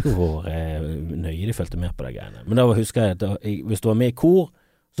 Jeg vet ikke hvor nøye de følte med på det greiene. Men da husker jeg at hvis du var med i kor,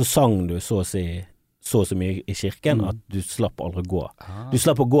 så sang du så å si så mye i kirken at du slapp aldri gå. Du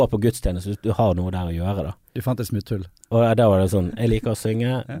slapp å gå på gudstjeneste, så du har noe der å gjøre da. Du fant et smutthull. Og da var det sånn, jeg liker å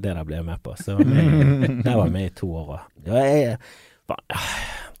synge, det der ble jeg med på. Så der var jeg med i 2 år. Jeg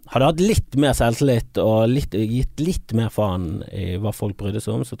hadde hatt litt mer selvtillit og gitt litt mer faen i hva folk brydde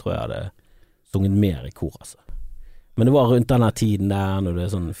seg om, så tror jeg hadde sunget mer i kor, altså. Men det var rundt denne tiden der, når du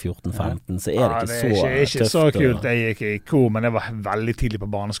sånn 14-15, så det ikke så tøft. Det ikke så kult, jeg gikk i kor, men det var veldig tidlig på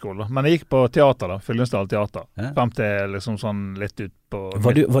barneskolen. Men jeg gikk på teater da, Fyllensdal teater. Frem til liksom sånn litt ut på...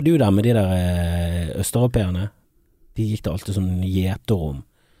 Var du der med de der østeuropeerne? De gikk da alltid sånn gjeterom.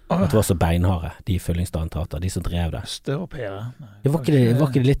 At det var så beinharde, de fyllingsstandtater, de som drev det. Østeuropeere? Var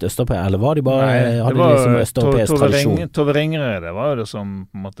ikke det litt østeuropeere, eller var de bare, hadde de liksom østeuropeisk tradisjon? Tove Ringerød, det var jo det som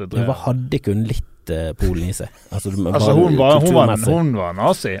på en måte drev. Det hadde ikke hun litt Polen i seg. Hun var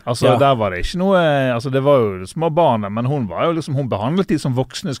nazi. Der var det ikke noe, det var jo små barn, men hun var jo liksom, hun behandlet de som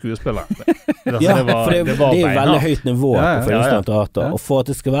voksne skuespillere. For det er jo veldig høyt nivå på fyllingsstandtater, og for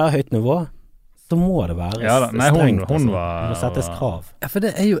at det skal være høyt nivå, så må det være strengt. Hun var... Det settes krav. Ja, for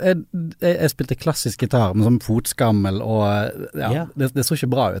det er jo... Jeg spilte klassisk gitar med sånn fotskammel, og det så ikke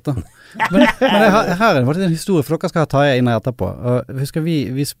bra ut da. Men her er det faktisk en historie, for dere skal ta inn her etterpå. Og husker vi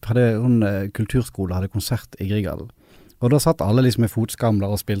hadde kulturskole, hadde konsert i Grieghallen. Og da satt alle liksom med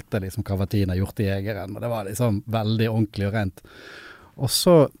fotskamler og spilte liksom Cavatina, Hjortejegeren, og det var liksom veldig ordentlig og rent. Og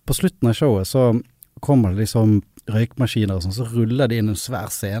så på slutten av showet så kommer det liksom røykmaskiner og sånn, så ruller de inn en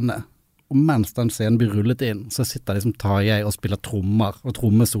svær scene. Og mens den scenen blir rullet inn, så sitter liksom Tarjei og spiller trommer og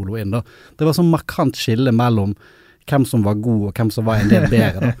trommesolo inn da. Det var sånn markant skille mellom hvem som var god og hvem som var en del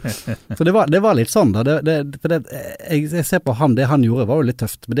bedre da. Så det var litt sånn da. Jeg ser på han, det han gjorde var jo litt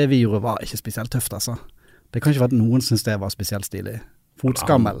tøft, men det vi gjorde var ikke spesielt tøft altså. Det kan ikke være at noen synes det var spesielt stilig.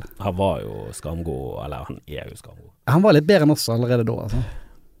 Fotskammel. Han var jo skamgod, eller han er jo skamgod. Han var litt bedre enn oss allerede da altså.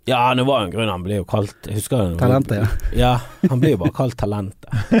 Ja, det var en grunn, han ble jo kalt, husker du? Talentet, ja. Ja, han ble jo bare kalt Talentet.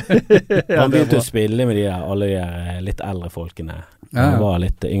 Han begynte å spille med alle de litt eldre folkene. Han var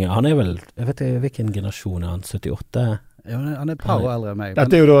litt yngre. Han er vel, jeg vet ikke hvilken generasjon er han, 78? Ja, han er et par år eldre enn meg.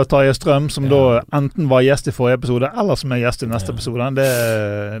 Dette er jo da Tarjei Strøm, som da enten var gjest i forrige episode, eller som er gjest i neste episode. Det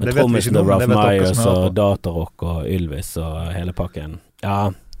vet vi ikke noe. Ralph Myers og Datarock og Ylvis og hele pakken.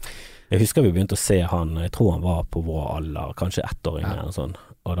 Ja, jeg husker vi begynte å se han, jeg tror han var på vår alder, kanskje 1 år yngre eller sånn.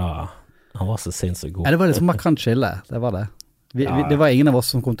 Og da, han var så sinnssykt god. Ja, det var liksom markant skille, det var det. Det var ingen av oss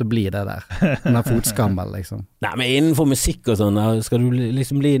som kom til å bli det der. Den der fotskammel, liksom. Nei, men innenfor musikk og sånn, skal du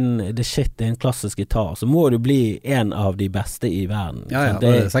liksom bli en klassisk gitar, så må du bli en av de beste i verden. Ja,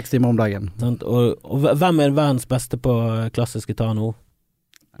 det er 6 timer om dagen. Og hvem er verdens beste på klassisk gitar nå?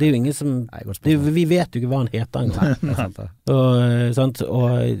 Det er jo ingen som... vi vet jo ikke hva han heter engang.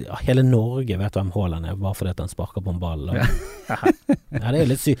 Og hele Norge vet hvem Haaland er, bare fordi han sparker på en ball. Ja, det er jo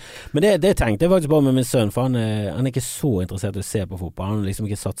litt sykt. Men det tenkte jeg faktisk bare med min sønn, for han er ikke så interessert i å se på fotball. Han har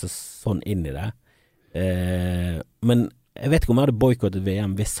liksom ikke satt seg sånn inn i det. Men jeg vet ikke om jeg hadde boykottet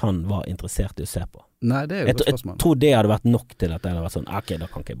VM hvis han var interessert i å se på. Nei, det er jo et spørsmål. Jeg tror det hadde vært nok til at det hadde vært sånn, ok, da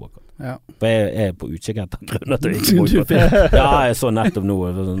kan ikke jeg boykotte. Ja. For jeg er på utkikk etter grunner til å ikke boykotte. Ja, jeg så nettopp noe,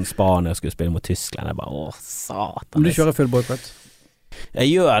 sånn Spania skulle spille mot Tyskland, jeg bare, satan. Men du kjører full boykott?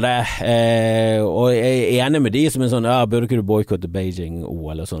 Jeg gjør det, og jeg er enig med de som er sånn, burde ikke du boykotte Beijing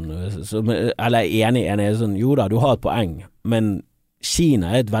eller sånn, eller enig er sånn, jo da, du har et poeng, men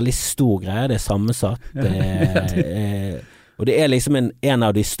Kina er et veldig stor greie, det er sammensatt, og det er liksom en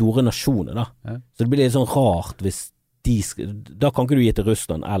av de store nasjonene da. Ja. Så det blir litt sånn rart hvis da kan ikke du gi til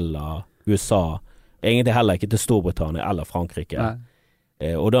Russland eller USA, egentlig heller ikke til Storbritannia eller Frankrike.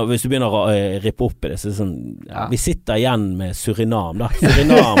 Og da, hvis du begynner å rippe opp i det, så er det sånn, vi sitter igjen med Surinam da.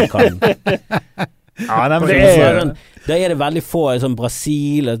 Surinam kan... Ja, nei, men da er det veldig få sånn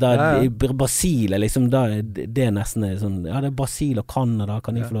Brasil Brasil er liksom det er nesten sånn, ja det er Brasil og Canada,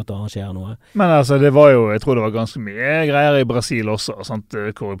 kan de få lov til å arrangere noe? Men altså det var jo, jeg tror det var ganske mye greier i Brasil også, sant?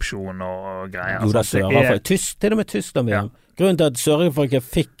 Korrupsjon og greier. Jo, til og med Tyskland VM. Grunnen til at Sørge-folket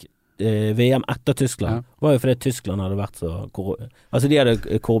fikk VM etter Tyskland var jo fordi Tyskland hadde vært så altså de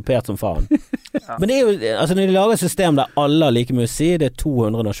hadde korrupert som faen. Men det er jo, altså når de lager et system der alle har like mye å si, det er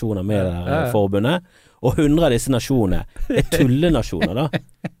 200 nasjoner med det der forbundet, og 100 av disse nasjonene er tullenasjoner da.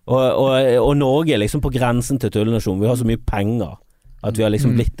 Og Norge er liksom på grensen til tullenasjon. Vi har så mye penger at vi har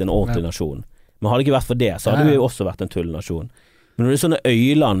liksom blitt en ordentlig nasjon. Men hadde det ikke vært for det, så hadde vi jo også vært en tullenasjon. Men når det er sånne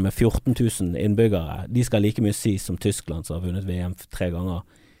øyland med 14 000 innbyggere, de skal like mye si som Tyskland, som har vunnet VM 3 ganger.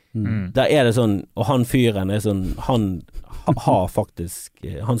 Der er det sånn, og han fyren er sånn, han har faktisk,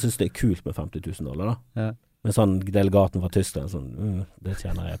 han synes det er kult med $50,000 da. Men sånn delegaten fra Tyskland sånn, det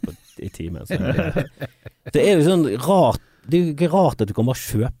tjener jeg på i timen. Så det er jo sånn rart, det er jo ikke rart at du kan bare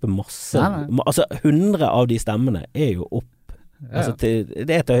kjøpe masse. Altså 100 av de stemmene er jo opp. Altså det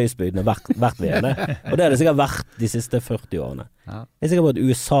er til høystbydende hvert VM, og det har det sikkert vært de siste 40 årene. Jeg er sikker på at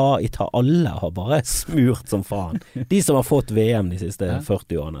USA, alle har bare smurt som faen. De som har fått VM de siste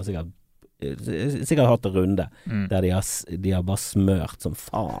 40 årene sikkert hatt en runde der de har bare smørt som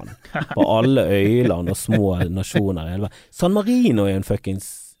faen på alle øyland og små nasjoner. San Marino er en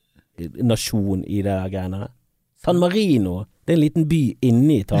fuckings nasjon i det der greiene. San Marino, Det en liten by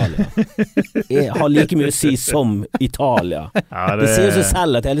inne I Italia. Jeg har like mye å si som Italia. Ja, det sier jo seg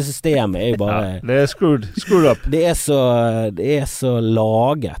selv at hele systemet jo bare... Ja, det screwed up. Det er så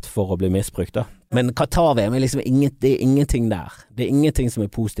laget for å bli misbrukt da. Men Qatar-VM liksom det ingenting der. Det ingenting som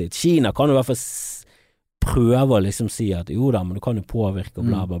positivt. Kina kan jo I hvert fall prøve å liksom si at jo da, men du kan jo påvirke og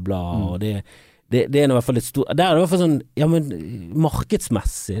bla bla bla, og det I hvert fall et stort, der det I hvert fall sånn, ja men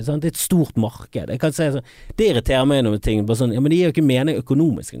markedsmessig, sant? Det et stort marked. Jeg kan si sånn, det irriterer meg noen ting, bare sånn, ja men det gir jo ikke mening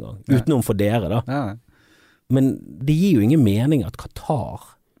økonomisk engang, utenom for dere da. Ja. Men det gir jo ingen mening at Qatar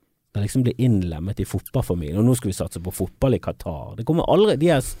det liksom blir innlemmet I fotballfamilien, og nå skal vi satse på fotball I Qatar. Det kommer aldri, de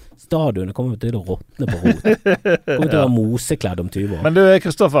her stadionene kommer til å råtne på rot. Det kommer til å være mosekledd om 20 år. Men du,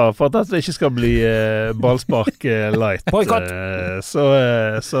 Kristoffer, for at dette ikke skal bli ballspark light, så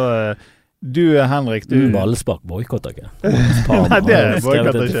du, Henrik, du... Ballspark boykotter ikke. Nei, det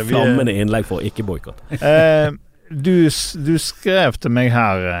boykotter ikke. Flammende innlegg for ikke boykott. Du skrev til meg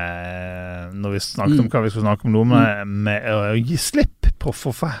her når vi snakket om hva vi skulle snakke om noe med å gi slipp på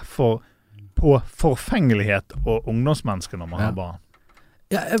forfengelighet og ungdomsmennesker når man har barn.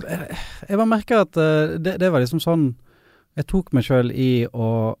 Ja, jeg bare merker at det var liksom sånn, jeg tok meg selv I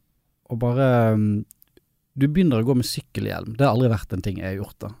å bare, du begynner å gå med sykkelhjelm. Det har aldri vært en ting jeg har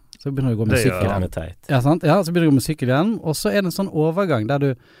gjort da. Så begynner du å gå med sykkelhjelm. Teit. Ja, sant? Ja, så begynner du å gå med sykkelhjelm, og så det en sånn overgang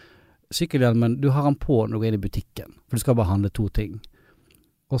der sykkelhjelmen, du har den på når du inn I butikken, for du skal bare handle 2 ting.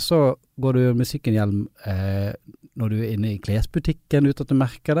 Og så går du med sykkelhjelm når du inne I klesbutikken uten at du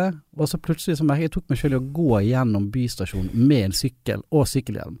merker det, og så plutselig så merker jeg tok meg selv å gå gjennom bystasjonen med en sykkel og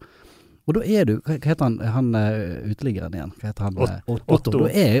sykkelhjelm. Og da du, hva heter han uteliggeren igjen? Hva heter han? Otto. Da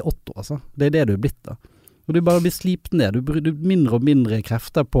jeg Otto, altså. Det det du blitt da. Og du bare blir slipt ned, du bruker mindre og mindre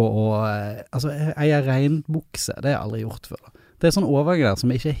krefter på å, altså eie regnbukse, det har jeg aldri gjort før. Det sånn overgang der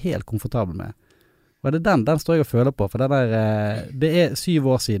som jeg ikke helt komfortabel med. Og det den står jeg og føler på, for det 7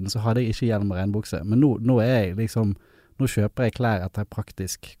 år siden så hadde jeg ikke hjelm og regnbukse, men nå jeg liksom, nå kjøper jeg klær etter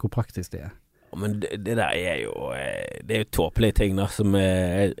hvor praktisk det Men det der det jo tåpelige ting da, som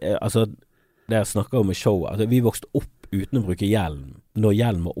altså, det jeg snakker om I show, altså vi vokste opp uten å bruke hjelm, når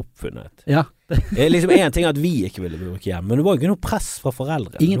hjelm var oppfunnet. Ja. Det liksom en ting at vi ikke ville bruke hjelm, men det var ikke noe press fra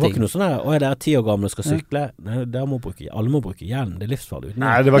foreldre. Ingenting. Det var ikke noe sånn her, å, det 10 år gamle skal sykle. Nei, alle må bruke hjelm, det livsfarlig.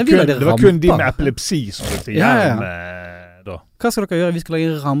 Nei, det var kun de med epilepsi som brukte hjelm da. Hva skal dere gjøre? Vi skal lage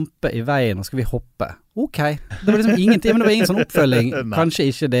en rampe I veien, og skal vi hoppe. Ok, det var liksom ingenting, men det var ingen sånn oppfølging.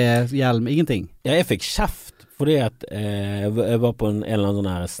 Kanskje ikke det hjelm, ingenting. Ja, jeg fikk kjeft fordi at jeg var på en eller annen sånn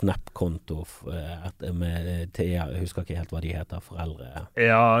her Snap-konto jeg husker ikke helt hva de heter, foreldre.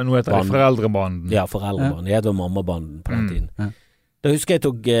 Ja, nå heter det foreldrebanden. Ja, foreldrebanden. Det heter mammabanden på den tiden. Da husker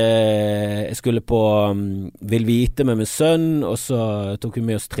jeg skulle på Vil Vite med min sønn, og så tok vi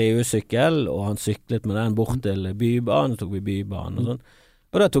med oss trehjulssykkel, og han syklet med den bort til bybanen, så tok vi bybanen og sånn.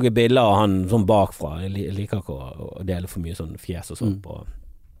 Og da tok jeg bilder av han sånn bakfra. Jeg liker ikke å dele for mye sånn fjes og sånn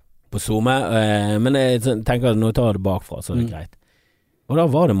på Zoome, men jeg tenker at når jeg tar det bakfra, så det greit. Og da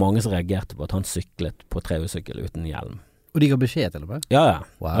var det mange som reagerte på at han syklet på trehjulssykkel uten hjelm. Og de ga beskjed til det? Ja.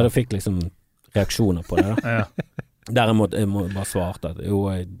 Wow. Ja, da fikk liksom reaksjoner på det da. Der jeg må bare svarte at jo,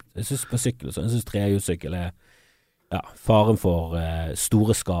 jeg synes på sykkel, så jeg synes trehjulssykkel faren for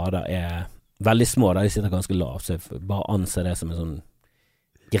store skader veldig små, da de sitter ganske lavt, så jeg bare anser det som en sånn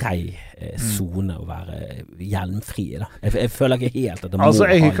grei zone å være hjelmfri da. Jeg føler ikke helt at det må altså,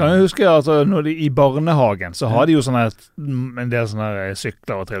 jeg kan jo huske når I barnehagen så har de jo en del sånne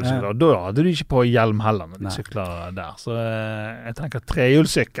sykler og trehjulssykler, og da hadde de ikke på hjelm heller når de sykler der, så jeg tenker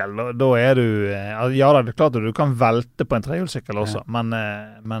trehjulssykkel, da du ja da, det klart at du kan velte på en trehjulssykkel også,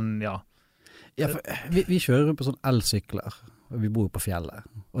 men ja. Ja, for vi kjører på sånn elsykler, og vi bor på fjellet.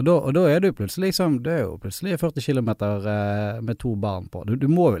 Og da det jo plutselig liksom, det jo plutselig 40 kilometer med 2 barn på. Du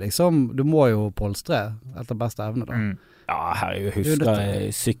må jo polstre etter beste evne da. Ja, jeg husker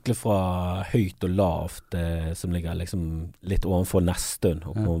jeg sykler fra høyt og lavt, som ligger liksom litt ovenfor Nestun,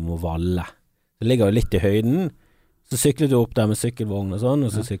 og må valle. Det ligger jo litt I høyden, så syklet du opp der med sykkelvogn og sånn,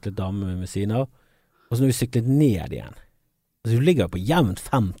 og så syklet damer med sine, og så når vi syklet ned igjen, så du ligger på jevnt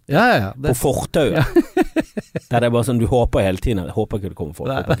 50 på fortauet. Der det bare sånn, du håper hele tiden, jeg håper ikke det kommer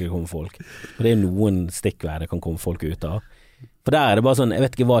folk, for det noen stikkveier det kan komme folk ut av. For der det bare sånn, jeg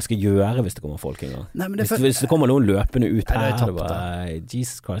vet ikke hva jeg skal gjøre hvis det kommer folk en gang. Nei, hvis det kommer noen løpende ut her, det bare,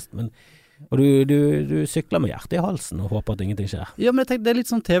 Jesus Christ, men og du sykler med hjertet I halsen og håper at ingenting skjer. Ja, men jeg tenker, det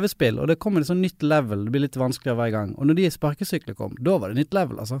litt sånn TV-spill, og det kommer litt sånn nytt level, det blir litt vanskeligere hver gang. Og når de sparkesykler kom, da var det nytt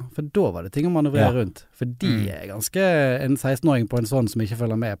level, altså. For da var det ting å manøvrere rundt. For de ganske en 16-åring på en sånn som ikke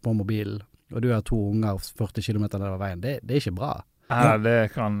følger med på mobilen, og du har 2 unger 40 kilometer der veien, det ikke bra. Ja,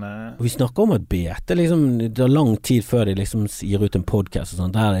 det kan... Og vi snakker om at BT, liksom, det er lang tid før de liksom gir ut en podcast og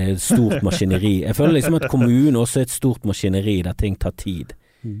sånt, der er et stort maskineri. Jeg føler liksom at kommunen også er et stort maskineri der ting tar tid.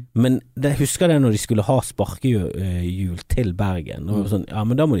 Men jeg husker det når de skulle ha sparkehjul til Bergen, og sånn, ja,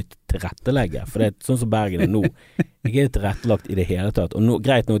 men da må de tilrettelegge, for det er sånn som Bergen er nå. Ikke er tilrettelagt i det hele tatt, og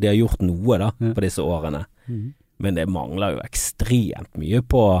greit nok de har gjort noe da, på disse årene. Men det mangler jo ekstremt mye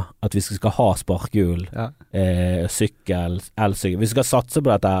på at vi skal ha sparkehjul, sykkel, elsykkel. Vi skal satse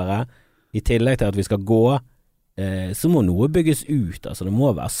på dette her, i tillegg til at vi skal gå, så må noe bygges ut, altså det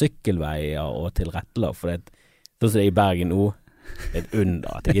må være sykkelveier og tilrettelag, for det sånn som det er i Bergen nå, et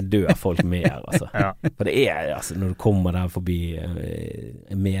under at ikke dør folk mer, altså. For det er, altså, når du kommer der forbi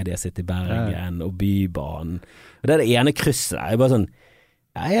media sitt i Bergen og Bybanen, og det er det ene krysset der, det er bare sånn,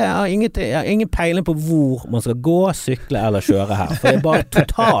 jeg har ingen peiling på hvor man skal gå, sykle eller kjøre her, for det er bare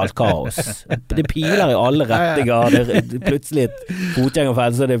totalt kaos. Det piler i alle retninger, det er plutselig et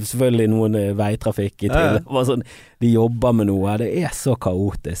fotgjengerfelt, så er det selvfølgelig noen veitrafikk i til. Sånn, de jobber med noe, det er så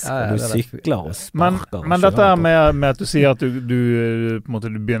kaotisk, og du sykler og sparker. Men dette er med at du sier at du på en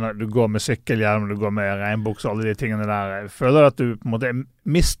måte, du går med sykkelhjelm, du går med regnbuks og alle de tingene der. Føler du at du på en måte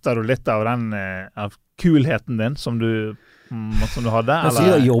mister du litt av den av kulheten din som du hadde? Altså, du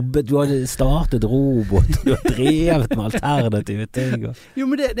har jobbet, du har startet robot, du har drevet med alternative ting, jo,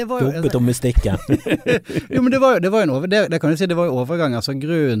 men det var jo jobbet om mystikken. Jo, men det var jo en det kan du si, det var jo overgang, altså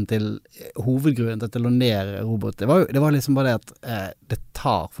hovedgrunnen til å lære robot, det var liksom bare det at det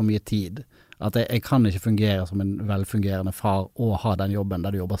tar for mye tid, at jeg kan ikke fungere som en velfungerende far og ha den jobben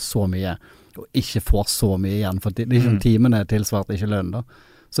der du jobber så mye, og ikke får så mye igjen, for liksom timene tilsvarte ikke lønn da.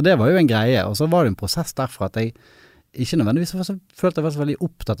 Så det var jo en greie, og så var det en prosess derfra at jeg ikke nødvendigvis følte jeg var så veldig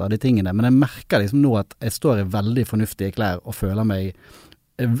opptatt av de tingene, men jeg merker liksom nå at jeg står i veldig fornuftige klær og føler meg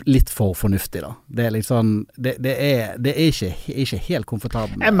litt for fornuftig da. Det er liksom, det er ikke helt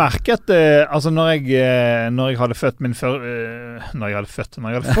komfortabelt. Jeg merket, altså når jeg hadde født min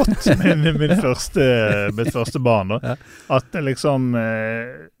mitt første barn da, at liksom,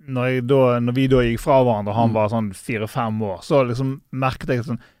 når vi da gikk fra hverandre, han var sånn 4-5 år, så liksom merket jeg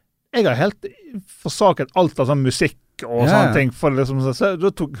sånn, jeg har helt forsaket alt av sånn musikk og sånne ting, for liksom, så da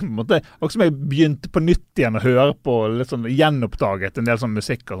tok også som jeg begynte på nytt igjen å høre på, litt sånn gjenoppdaget en del sånn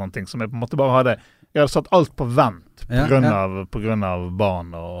musikk og sånne ting, som jeg på en måte bare jeg hadde satt alt på vent på grunn av barn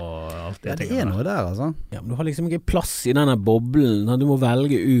og alt det tingene. Det er noe der, altså. Ja, men du har liksom ikke plass i denne boblen, du må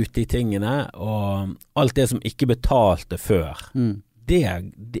velge ut de tingene, og alt det som ikke betalte før.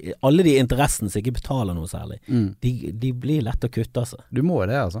 Alle de interessene som ikke betaler noe særlig, de blir lett å kutte, altså. Du må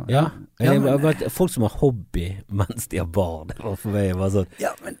det, altså. Folk som har hobby mens de har barn, det var for meg bare sånn,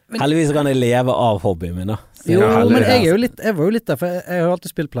 heldigvis kan jeg leve av hobbyen min da. Jo, men jeg var jo litt der, for jeg har alltid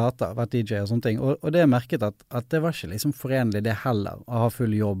spilt plater, vært DJ og sånne ting, og det jeg merket at det var ikke liksom forenlig det heller, å ha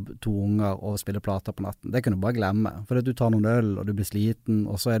full jobb, 2 unger og spille plater på natten. Det kan du bare glemme, for at du tar noen øl og du blir sliten,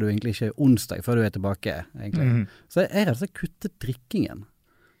 og så er du egentlig ikke onsdag før du er tilbake, egentlig. Så jeg har altså kuttet drikkingen.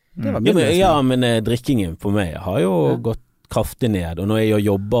 Det var men drikkingen på meg har jo gått kraftig ned, og når jeg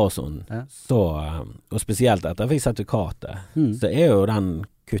jobber og sånn, så, og spesielt etter jeg fikk sertifikatet, så er jo den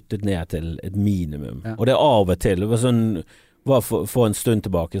kuttet ned til et minimum. Og det av og til, det var sånn, for en stund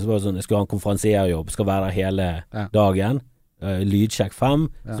tilbake, så var det sånn, jeg skulle ha en konferansierjobb, skal være der hele dagen, lydsjekk 5,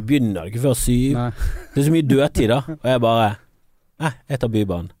 så begynner det ikke før 7. Det er så mye dødtid da, og jeg bare, jeg tar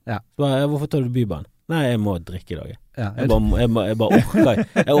bybanen. Så bare, hvorfor tar du bybanen? Nei, jeg må drikke i dag. Jeg bare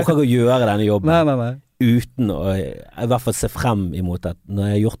orker ikke å gjøre denne jobben uten å i hvert fall se frem imot at når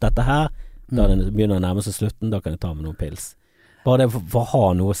jeg har gjort dette her, da det begynner å nærme seg slutten, da kan jeg ta med noen pils. Bare det for å ha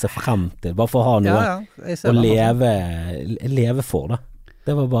noe å se frem til, bare for å ha noe å leve for da.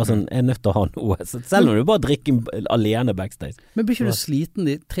 Det var bare sånn, jeg er nødt til å ha noe, selv om du bare drikker alene backstage. Men blir ikke du sliten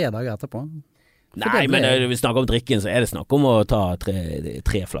de 3 dager etterpå? Nei, men når vi snakker om drikken, så er det snakk om å ta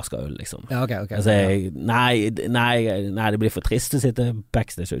 3 flasker øl, liksom. Ok. Altså, nei, det blir for trist å sitte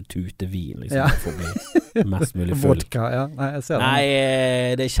backstage og tute vin, liksom, for å bli mest mulig full. Vodka, Nei, jeg ser det. Nei,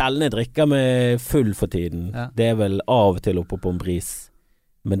 det er sjelden jeg drikker med full for tiden. Det er vel av og til oppe på en bris.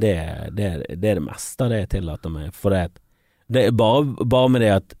 Men det er det meste av det jeg tillater meg, for det er bare med det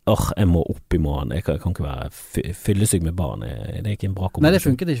at jeg må opp i morgen, jeg kan ikke være fyllesyk med barn, det er ikke en bra kombinasjon. Nei, det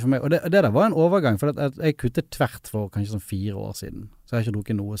funket ikke for meg, og det der var en overgang, for jeg kuttet tvert for kanskje sånn 4 år siden, så jeg har ikke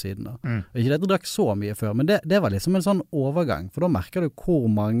drukket noe siden da. Ikke det at jeg drakk så mye før, men det var liksom en sånn overgang, for da merker du hvor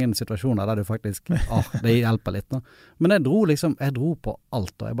mange situasjoner der du faktisk, det hjelper litt da. Men jeg dro på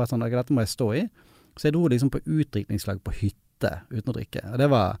alt, og jeg bare sånn, dette må jeg stå i, så jeg dro liksom på utdrikningslag på hytte uten å drikke, og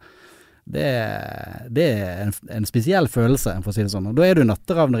det er en spesiell følelse, for å si det sånn. Og da er du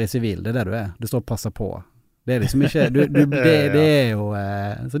natteravner i sivil, det er det du er. Du står og passer på. Det liksom ikke, det jo,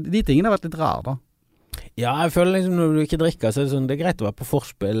 så de tingene har vært litt rar da. Ja, jeg føler liksom når du ikke drikker, så det sånn, det greit å være på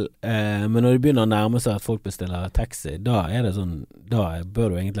forspill, men når det begynner å nærme seg at folk bestiller taxi, da det sånn, da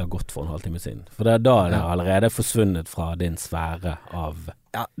bør du egentlig ha gått for en halvtime siden. For da det allerede forsvunnet fra din sfære av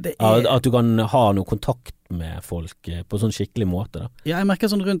at du kan ha noe kontakt med folk på sånn skikkelig måte da. Ja, jeg merker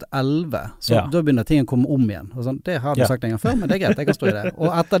sånn rundt 11, så da begynner tingen å komme om igjen. Og sånn, det har du sagt en gang før, men det greit, jeg kan stå i det.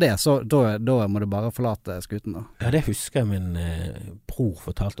 Og etter det, så da må du bare forlate skuten da. Ja, det husker jeg min bror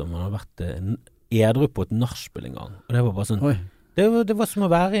fortalte om. Han har vært edru på et nachspiel en gang, og det var bare sånn det var som å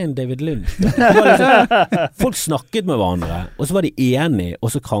være i en David Lynch. Liksom, folk snakket med hverandre, og så var de enige,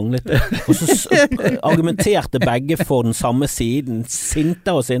 og så kranglet de, og så argumenterte begge for den samme siden,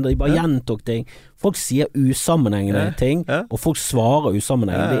 sinte og sinte, de bare gjentok ting. Folk sier usammenhengende ting, og folk svarer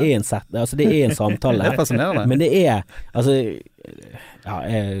usammenhengende. Det en samtale. Det fascinerende. Men det altså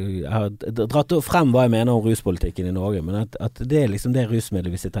jeg har dratt frem hva jeg mener om ruspolitikken i Norge, men at det liksom det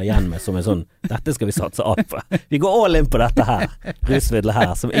rusmiddelet vi sitter igjen med som sånn, dette skal vi satse alt på. Vi går all in på dette her, rusmiddelet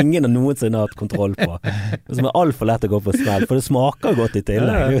her, som ingen har noensinne hatt kontroll på, og som alt for lett å gå på smell, for det smaker godt i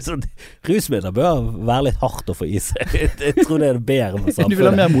tillegg. Sånn, rusmidler bør være litt hardt å få i seg. Jeg tror det bedre med samfunnet. Du vil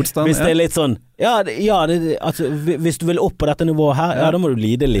ha mer motstand, hvis det litt sånn altså, hvis du vil opp på dette nivået her, da må du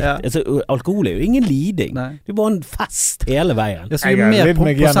lide litt. Altså, alkohol jo ingen liding. Det bare en fest hele veien. Så jo mer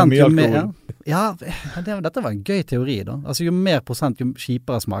prosent, jo mer dette var en gøy teori da. Altså jo mer prosent, jo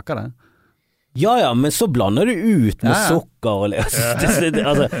kjipere smaker det. Ja, men så blander du ut med sukker og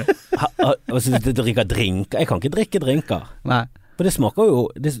altså, du drikker drink. Jeg kan ikke drikke drinker. Nei. For det smaker jo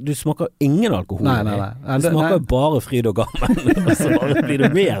du smaker ingen alkohol. Nei. Det smaker jo bare fryd og gammen. Og så bare blir du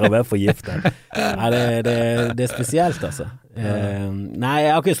mer og mer forgiftet. Det spesielt altså. Nei,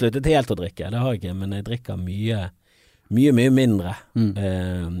 jeg har ikke sluttet helt å drikke. Det har jeg ikke, men jeg drikker mye mindre.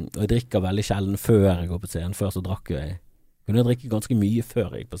 Og jeg drikker veldig sjelden før jeg går på scenen. Før så drakk jeg kunne drikke ganske mye før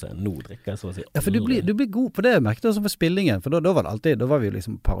jeg gikk på scenen. Nå drikker jeg så å si. Ja, for du blir god på det, merket jeg også for spillingen, for da var det alltid, da var vi jo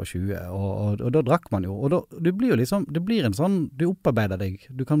liksom par og 20, og da drakk man jo, og da, du blir jo liksom, det blir en sånn, du opparbeider deg,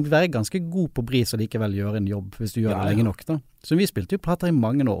 du kan være ganske god på bris og likevel gjøre en jobb, hvis du gjør det lenge nok da. Så vi spilte jo plater i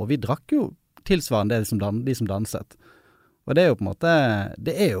mange år, og vi drakk jo tilsvarende de som danset. Og det er jo på en måte,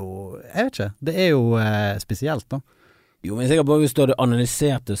 det er jo, jeg vet ikke, det er jo spesielt da. Jo, men sikkert bare hvis du hadde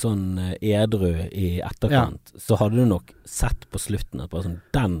analysert det sånn edru i etterkant, så hadde du nok sett på slutten at bare sånn,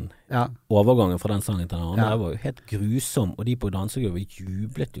 den overgangen fra den sangen til den andre var jo helt grusom, og de på dansegulvet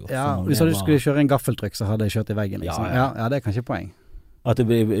jublet jo. Ja, hvis du skulle kjøre en gaffeltrykk, så hadde jeg kjørt i veggen liksom. Ja, det er kanskje poeng. At det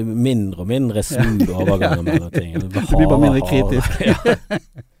blir mindre og mindre smooth overganger med noen ting. Det blir bare mindre kritisk.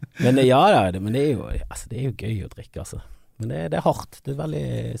 Men men det er jo gøy å drikke, altså. Men det er hardt, det er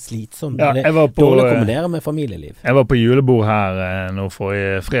veldig slitsomt. Det er dårlig å kombinere med familieliv. Jeg var på julebord her nå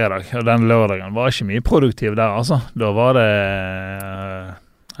forrige fredag, og den lørdagen var ikke mye produktiv der, altså. Da var det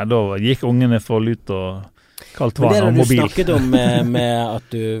da gikk ungene for lut og kaldt vann og mobil. Det du snakket om med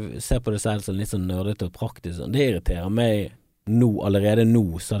at du ser på det selv som litt sånn nørdet og praktisk, det irriterer meg allerede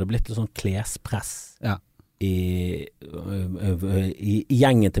nå, så har det blitt et sånn klespress i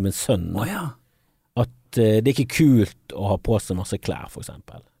gjengen til min sønn. Det er ikke kult å ha på seg masse klær, for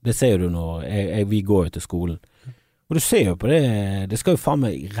eksempel. Det ser du når vi går jo til skolen. Og du ser jo på det, det skal jo faen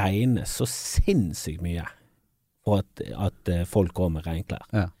meg regne så sinnssykt mye for at folk går med regnklær.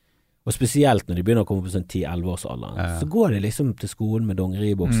 Ja. Og spesielt når de begynner å komme på sånn 10-11 års alderen, så går de liksom til skolen med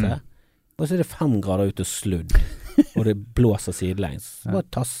dongeribukse, og så er det 5 grader ute og sludd, og det blåser sidelengs. Så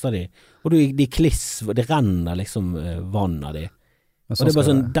bare tasser de, og de kliss, det renner liksom vann av de. Og det er bare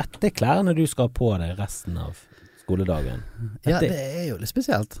sånn, dette er klærne du skal ha på deg resten av skoledagen. Ja, det er jo litt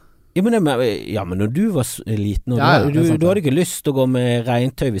spesielt. Ja, men når du var liten, du hadde ikke lyst til å gå med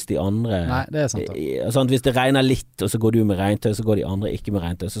regntøy hvis de andre... Nei, det er sant. Sånn, hvis det regner litt, og så går du med regntøy, så går de andre ikke med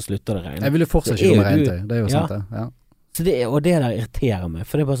regntøy, så slutter det regne. Jeg vil jo fortsatt ikke gå med regntøy, det er jo sant det. Ja. Så og det der irriterer meg,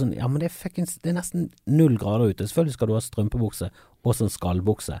 for det er bare sånn, ja, men det er nesten 0 grader ute. Selvfølgelig skal du ha strømpebukse og sånn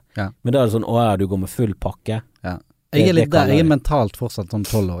skallbukse. Ja. Men da er det sånn, du går med full pakke. Ja. Jeg er litt der, jeg er mentalt fortsatt sånn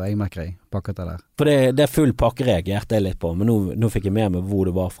 12 år, jeg merker jeg pakket det der. For det er full pakke reagerte jeg litt på, men nå fikk jeg med meg hvor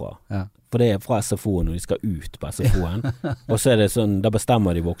det var fra. Ja. For det er fra SFO når de skal ut på SFO-en, og så er det sånn, da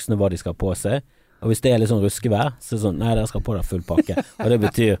bestemmer de voksne hva de skal på seg, og hvis det er litt sånn ruskevær, så er det sånn, nei, dere skal på deg full pakke, og det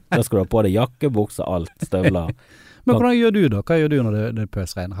betyr, da skal du ha på deg jakke, bukser, alt, støvler. Men hvordan gjør du da? Hva gjør du når det er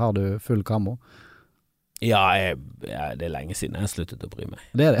pøsregn? Har du full kammo? Ja, det er lenge siden jeg sluttet å bry meg.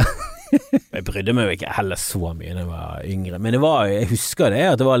 Det er det. Jeg brydde meg jo ikke heller så mye da jeg var yngre, men jeg husker det,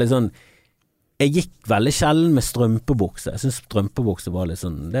 at det var litt sånn, jeg gikk veldig sjelden med strømpebukse. Jeg synes strømpebukse var litt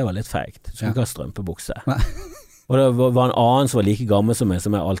sånn, det var litt feigt. Du skulle ikke ha strømpebukse. Og det var en annen som var like gammel som meg,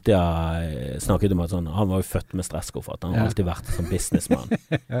 som jeg alltid har snakket om at sånn, han var jo født med stresskoffert, han har alltid vært som businessman.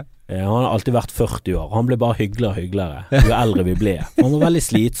 Han har alltid vært 40 år, han ble bare hyggeligere og hyggeligere jo eldre vi ble. Han var veldig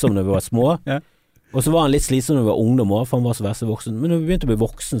slitsom når vi var små, og så var han litt slitsom når vi var ungdom også, for han var så veldig voksen. Men når vi begynte å bli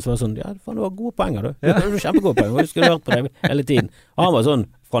voksen, så var det sånn, ja, faen, du var gode poenger, du. Du var kjempegode poenger, du skulle hørt på det hele tiden. Og han var sånn,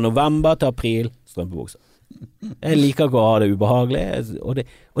 fra november til april, strømpebukser. Jeg liker ikke å ha det ubehagelig, og det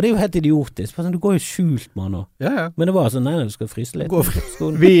er jo helt idiotisk. Du går jo skjult med han nå. Men det var sånn, nei, du skal fryse litt.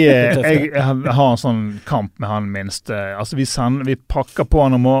 Jeg har en sånn kamp med han minst. Altså vi pakker på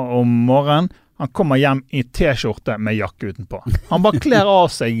han om morgenen. Han kommer hjem i t-skjorte med jakke utenpå. Han bare kler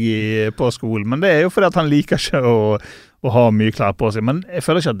av seg på skolen, men det er jo fordi at han liker ikke å ha mye klær på seg. Men jeg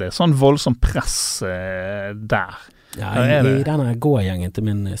føler ikke at det er sånn voldsom press der. Ja, i denne gågjengen til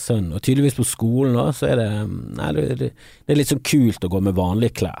min sønn, og tydeligvis på skolen også, så det er litt sånn kult å gå med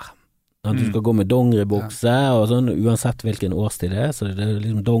vanlige klær. At du skal gå med dongeribukse og sånn, uansett hvilken årstid det er, så det er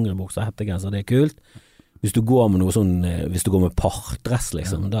liksom dongeribukse, hettegenser, det er kult. Hvis du går med noe sånn, hvis du går med parkdress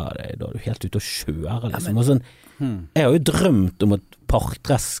liksom, da er du helt ute å kjøre liksom. Og sånn, jeg har jo drømt om at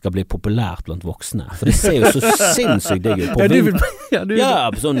parkdress skal bli populært blant voksne, for det ser jo så sinnssykt digg ut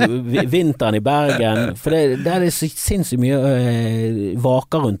på sånn vinteren i Bergen, for det er så sinnssykt mye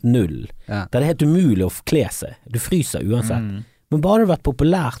vaker rundt null. Det er helt umulig å kle seg, du fryser uansett. Men bare det har vært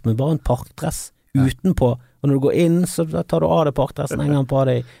populært med bare en parkdress utenpå, og når du går inn, så tar du av deg parkdressen, henger den på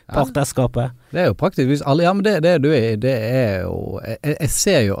deg parkdresskapet. Det er jo praktisk, hvis alle, men det er jo, jeg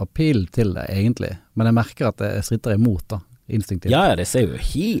ser jo appell til det egentlig, men jeg merker at jeg stritter imot da, instinktivt. Ja, det ser jo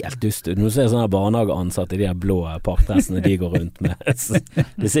helt dust ut. Når du ser sånne barnehageansatte i de blå parkdressene de går rundt med.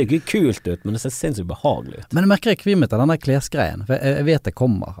 Det ser ikke kult ut, men det ser sinnssykt behagelig ut. Men jeg merker jeg kvimmet av denne klesgreien, for jeg vet det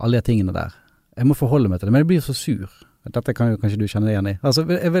kommer, alle de tingene der. Jeg må forholde meg til det, men jeg blir så sur. Dette kan jo kanskje du kjenne igjen i. Altså,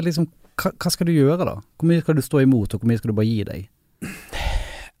 jeg vet liksom, hva skal du gjøre da? Hvor mye skal du stå imot, og hvor mye skal du bare gi deg?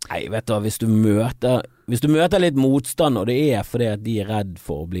 Nei, vet du, hvis du møter litt motstand, og det er fordi at de er redd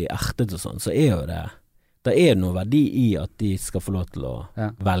for å bli ertet og sånn, så er jo det, da er det noe verdi i at de skal få lov til å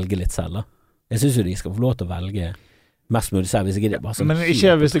velge litt selv da. Jeg synes jo de skal få lov til å velge mest mulig selv, hvis ikke det er bare sånn. Men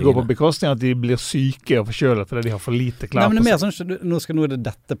ikke hvis det går på bekostning at de blir syke og forkjølet fordi de har for lite klær. Nei, men det er mer sånn, nå er det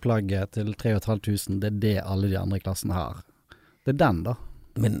dette plagget til 3500, det er det alle de andre klassene har. Det er den da.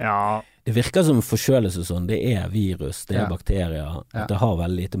 Men det virker som forkjølelse sånn, det er virus, det er bakterier, det har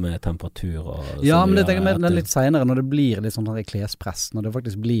veldig lite med temperatur og sånn. Ja, men det tenker jeg litt senere når det blir litt sånn klespress, når det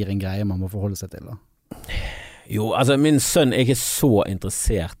faktisk blir en greie man må forholde seg til da. Jo, altså min sønn er ikke så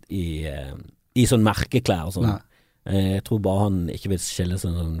interessert i sånn merkeklær og sånn. Jeg tror bare han ikke vil skille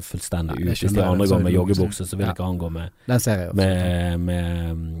seg sånn fullstendig ut. Hvis de andre går med joggebukse, så vil ikke han gå med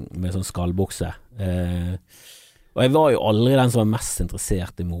sånn skallbukse. Og jeg var jo aldri den som var mest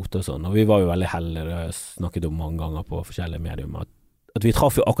interessert i mote og sånn, og vi var jo veldig heldige, det har jeg snakket om mange ganger på forskjellige medier, at vi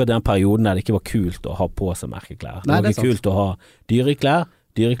traff jo akkurat den perioden der det ikke var kult å ha på seg merkeklær. Det var ikke kult å ha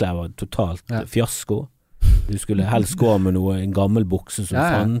dyreklær var totalt fiasko. Du skulle helst gå med en gammel bukse som du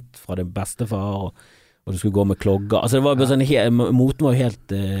fant fra din bestefar, og du skulle gå med klogger. Altså det var bare sånn, moten var jo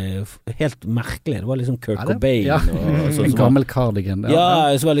helt merkelig. Det var liksom Kurt Cobain og sånn. En gammel cardigan.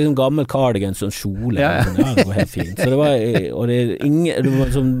 Ja, så var det liksom gammel cardigan, sånn kjole. Sånn, det var helt fint. Så det var, og det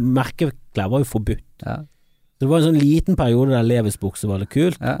var sånn, merkeklær var jo forbudt. Så det var en sånn liten periode der Levis-bukse var litt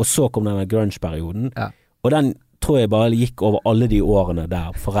kult, og så kom den grunge-perioden. Og den tror jeg bare gikk over alle de årene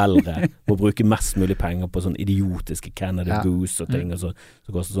der foreldre må bruke mest mulig penger på sånn idiotiske Canada Goose og ting, og så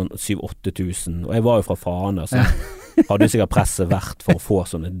kostet sånn 7-8 tusen, og jeg var jo fra Fane, så hadde jo sikkert presset vært for å få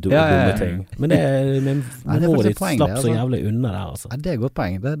sånne dumme ting. Men min mor de slapp så jævlig unna der, altså. Det er godt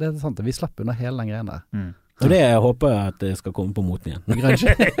poeng, det er sant, vi slapp unna hele den greien der. Og det håper jeg at det skal komme på moten igjen.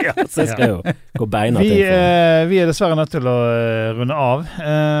 Så jeg skal jo gå beina til. Vi er dessverre nødt til å runde av.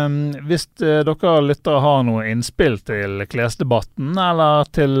 Hvis dere lyttere har noe innspill til klesdebatten, eller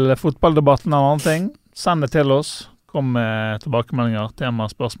til fotballdebatten eller andre ting, send det til oss. Kom med tilbakemeldinger, tema,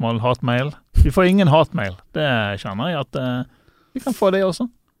 spørsmål, hatmail. Vi får ingen hatmail. Det kjenner jeg at vi kan få det også.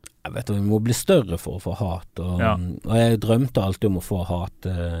 Jeg vet, vi må bli større for å få hat, og jeg drømte alltid om å få hat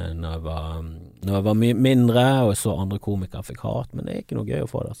når jeg var mindre, og så andre komikere fikk hat, men det er ikke noe gøy å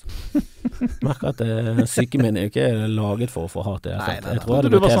få det, altså. Merker at syke min er jo ikke laget for å få hat. Jeg tror det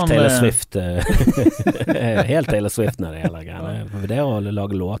ble helt Taylor Swift, helt Taylor Swift når det gjelder greiene. Jeg vurderer å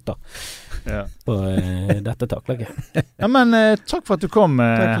lage låter på dette takklaget. Ja, men takk for at du kom,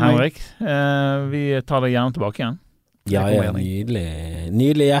 Henrik. Vi tar deg gjerne tilbake igjen. Ja,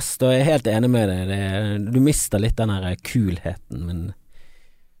 nydelig gjest, og jeg er helt enig med deg. Du mister litt den her kulheten,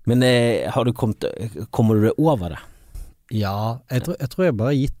 men kommer du det over det? Ja, jeg tror jeg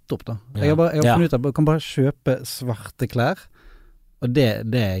bare har gitt opp da. Jeg har funnet ut at jeg kan bare kjøpe svarte klær, og det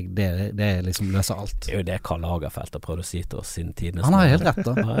liksom løser alt. Det jo det Karl Lagerfeldt har prøvd å si til oss siden tiden. Han har helt rett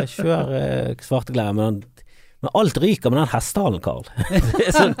da. Ja, kjør svarte klær, men alt ryker med den hestehalen, Karl.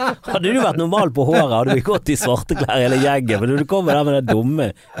 Sånn, hadde du vært normal på håret, hadde vi gått i svarte klær hele gjengen, men når du kommer der med den dumme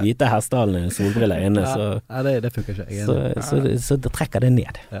hvite hestehalen i solbriller inne, så det funker ikke. Så det trekker det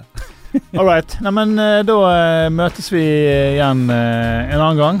ned. Ja. Alright, men da møtes vi igjen en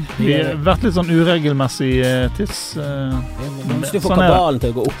annen gang. Vi har vært litt sånn uregelmessig tids... Hvis du får kabalen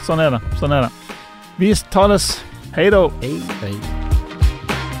til å gå opp. Sånn er det. Vi tales. Hei da. Hei.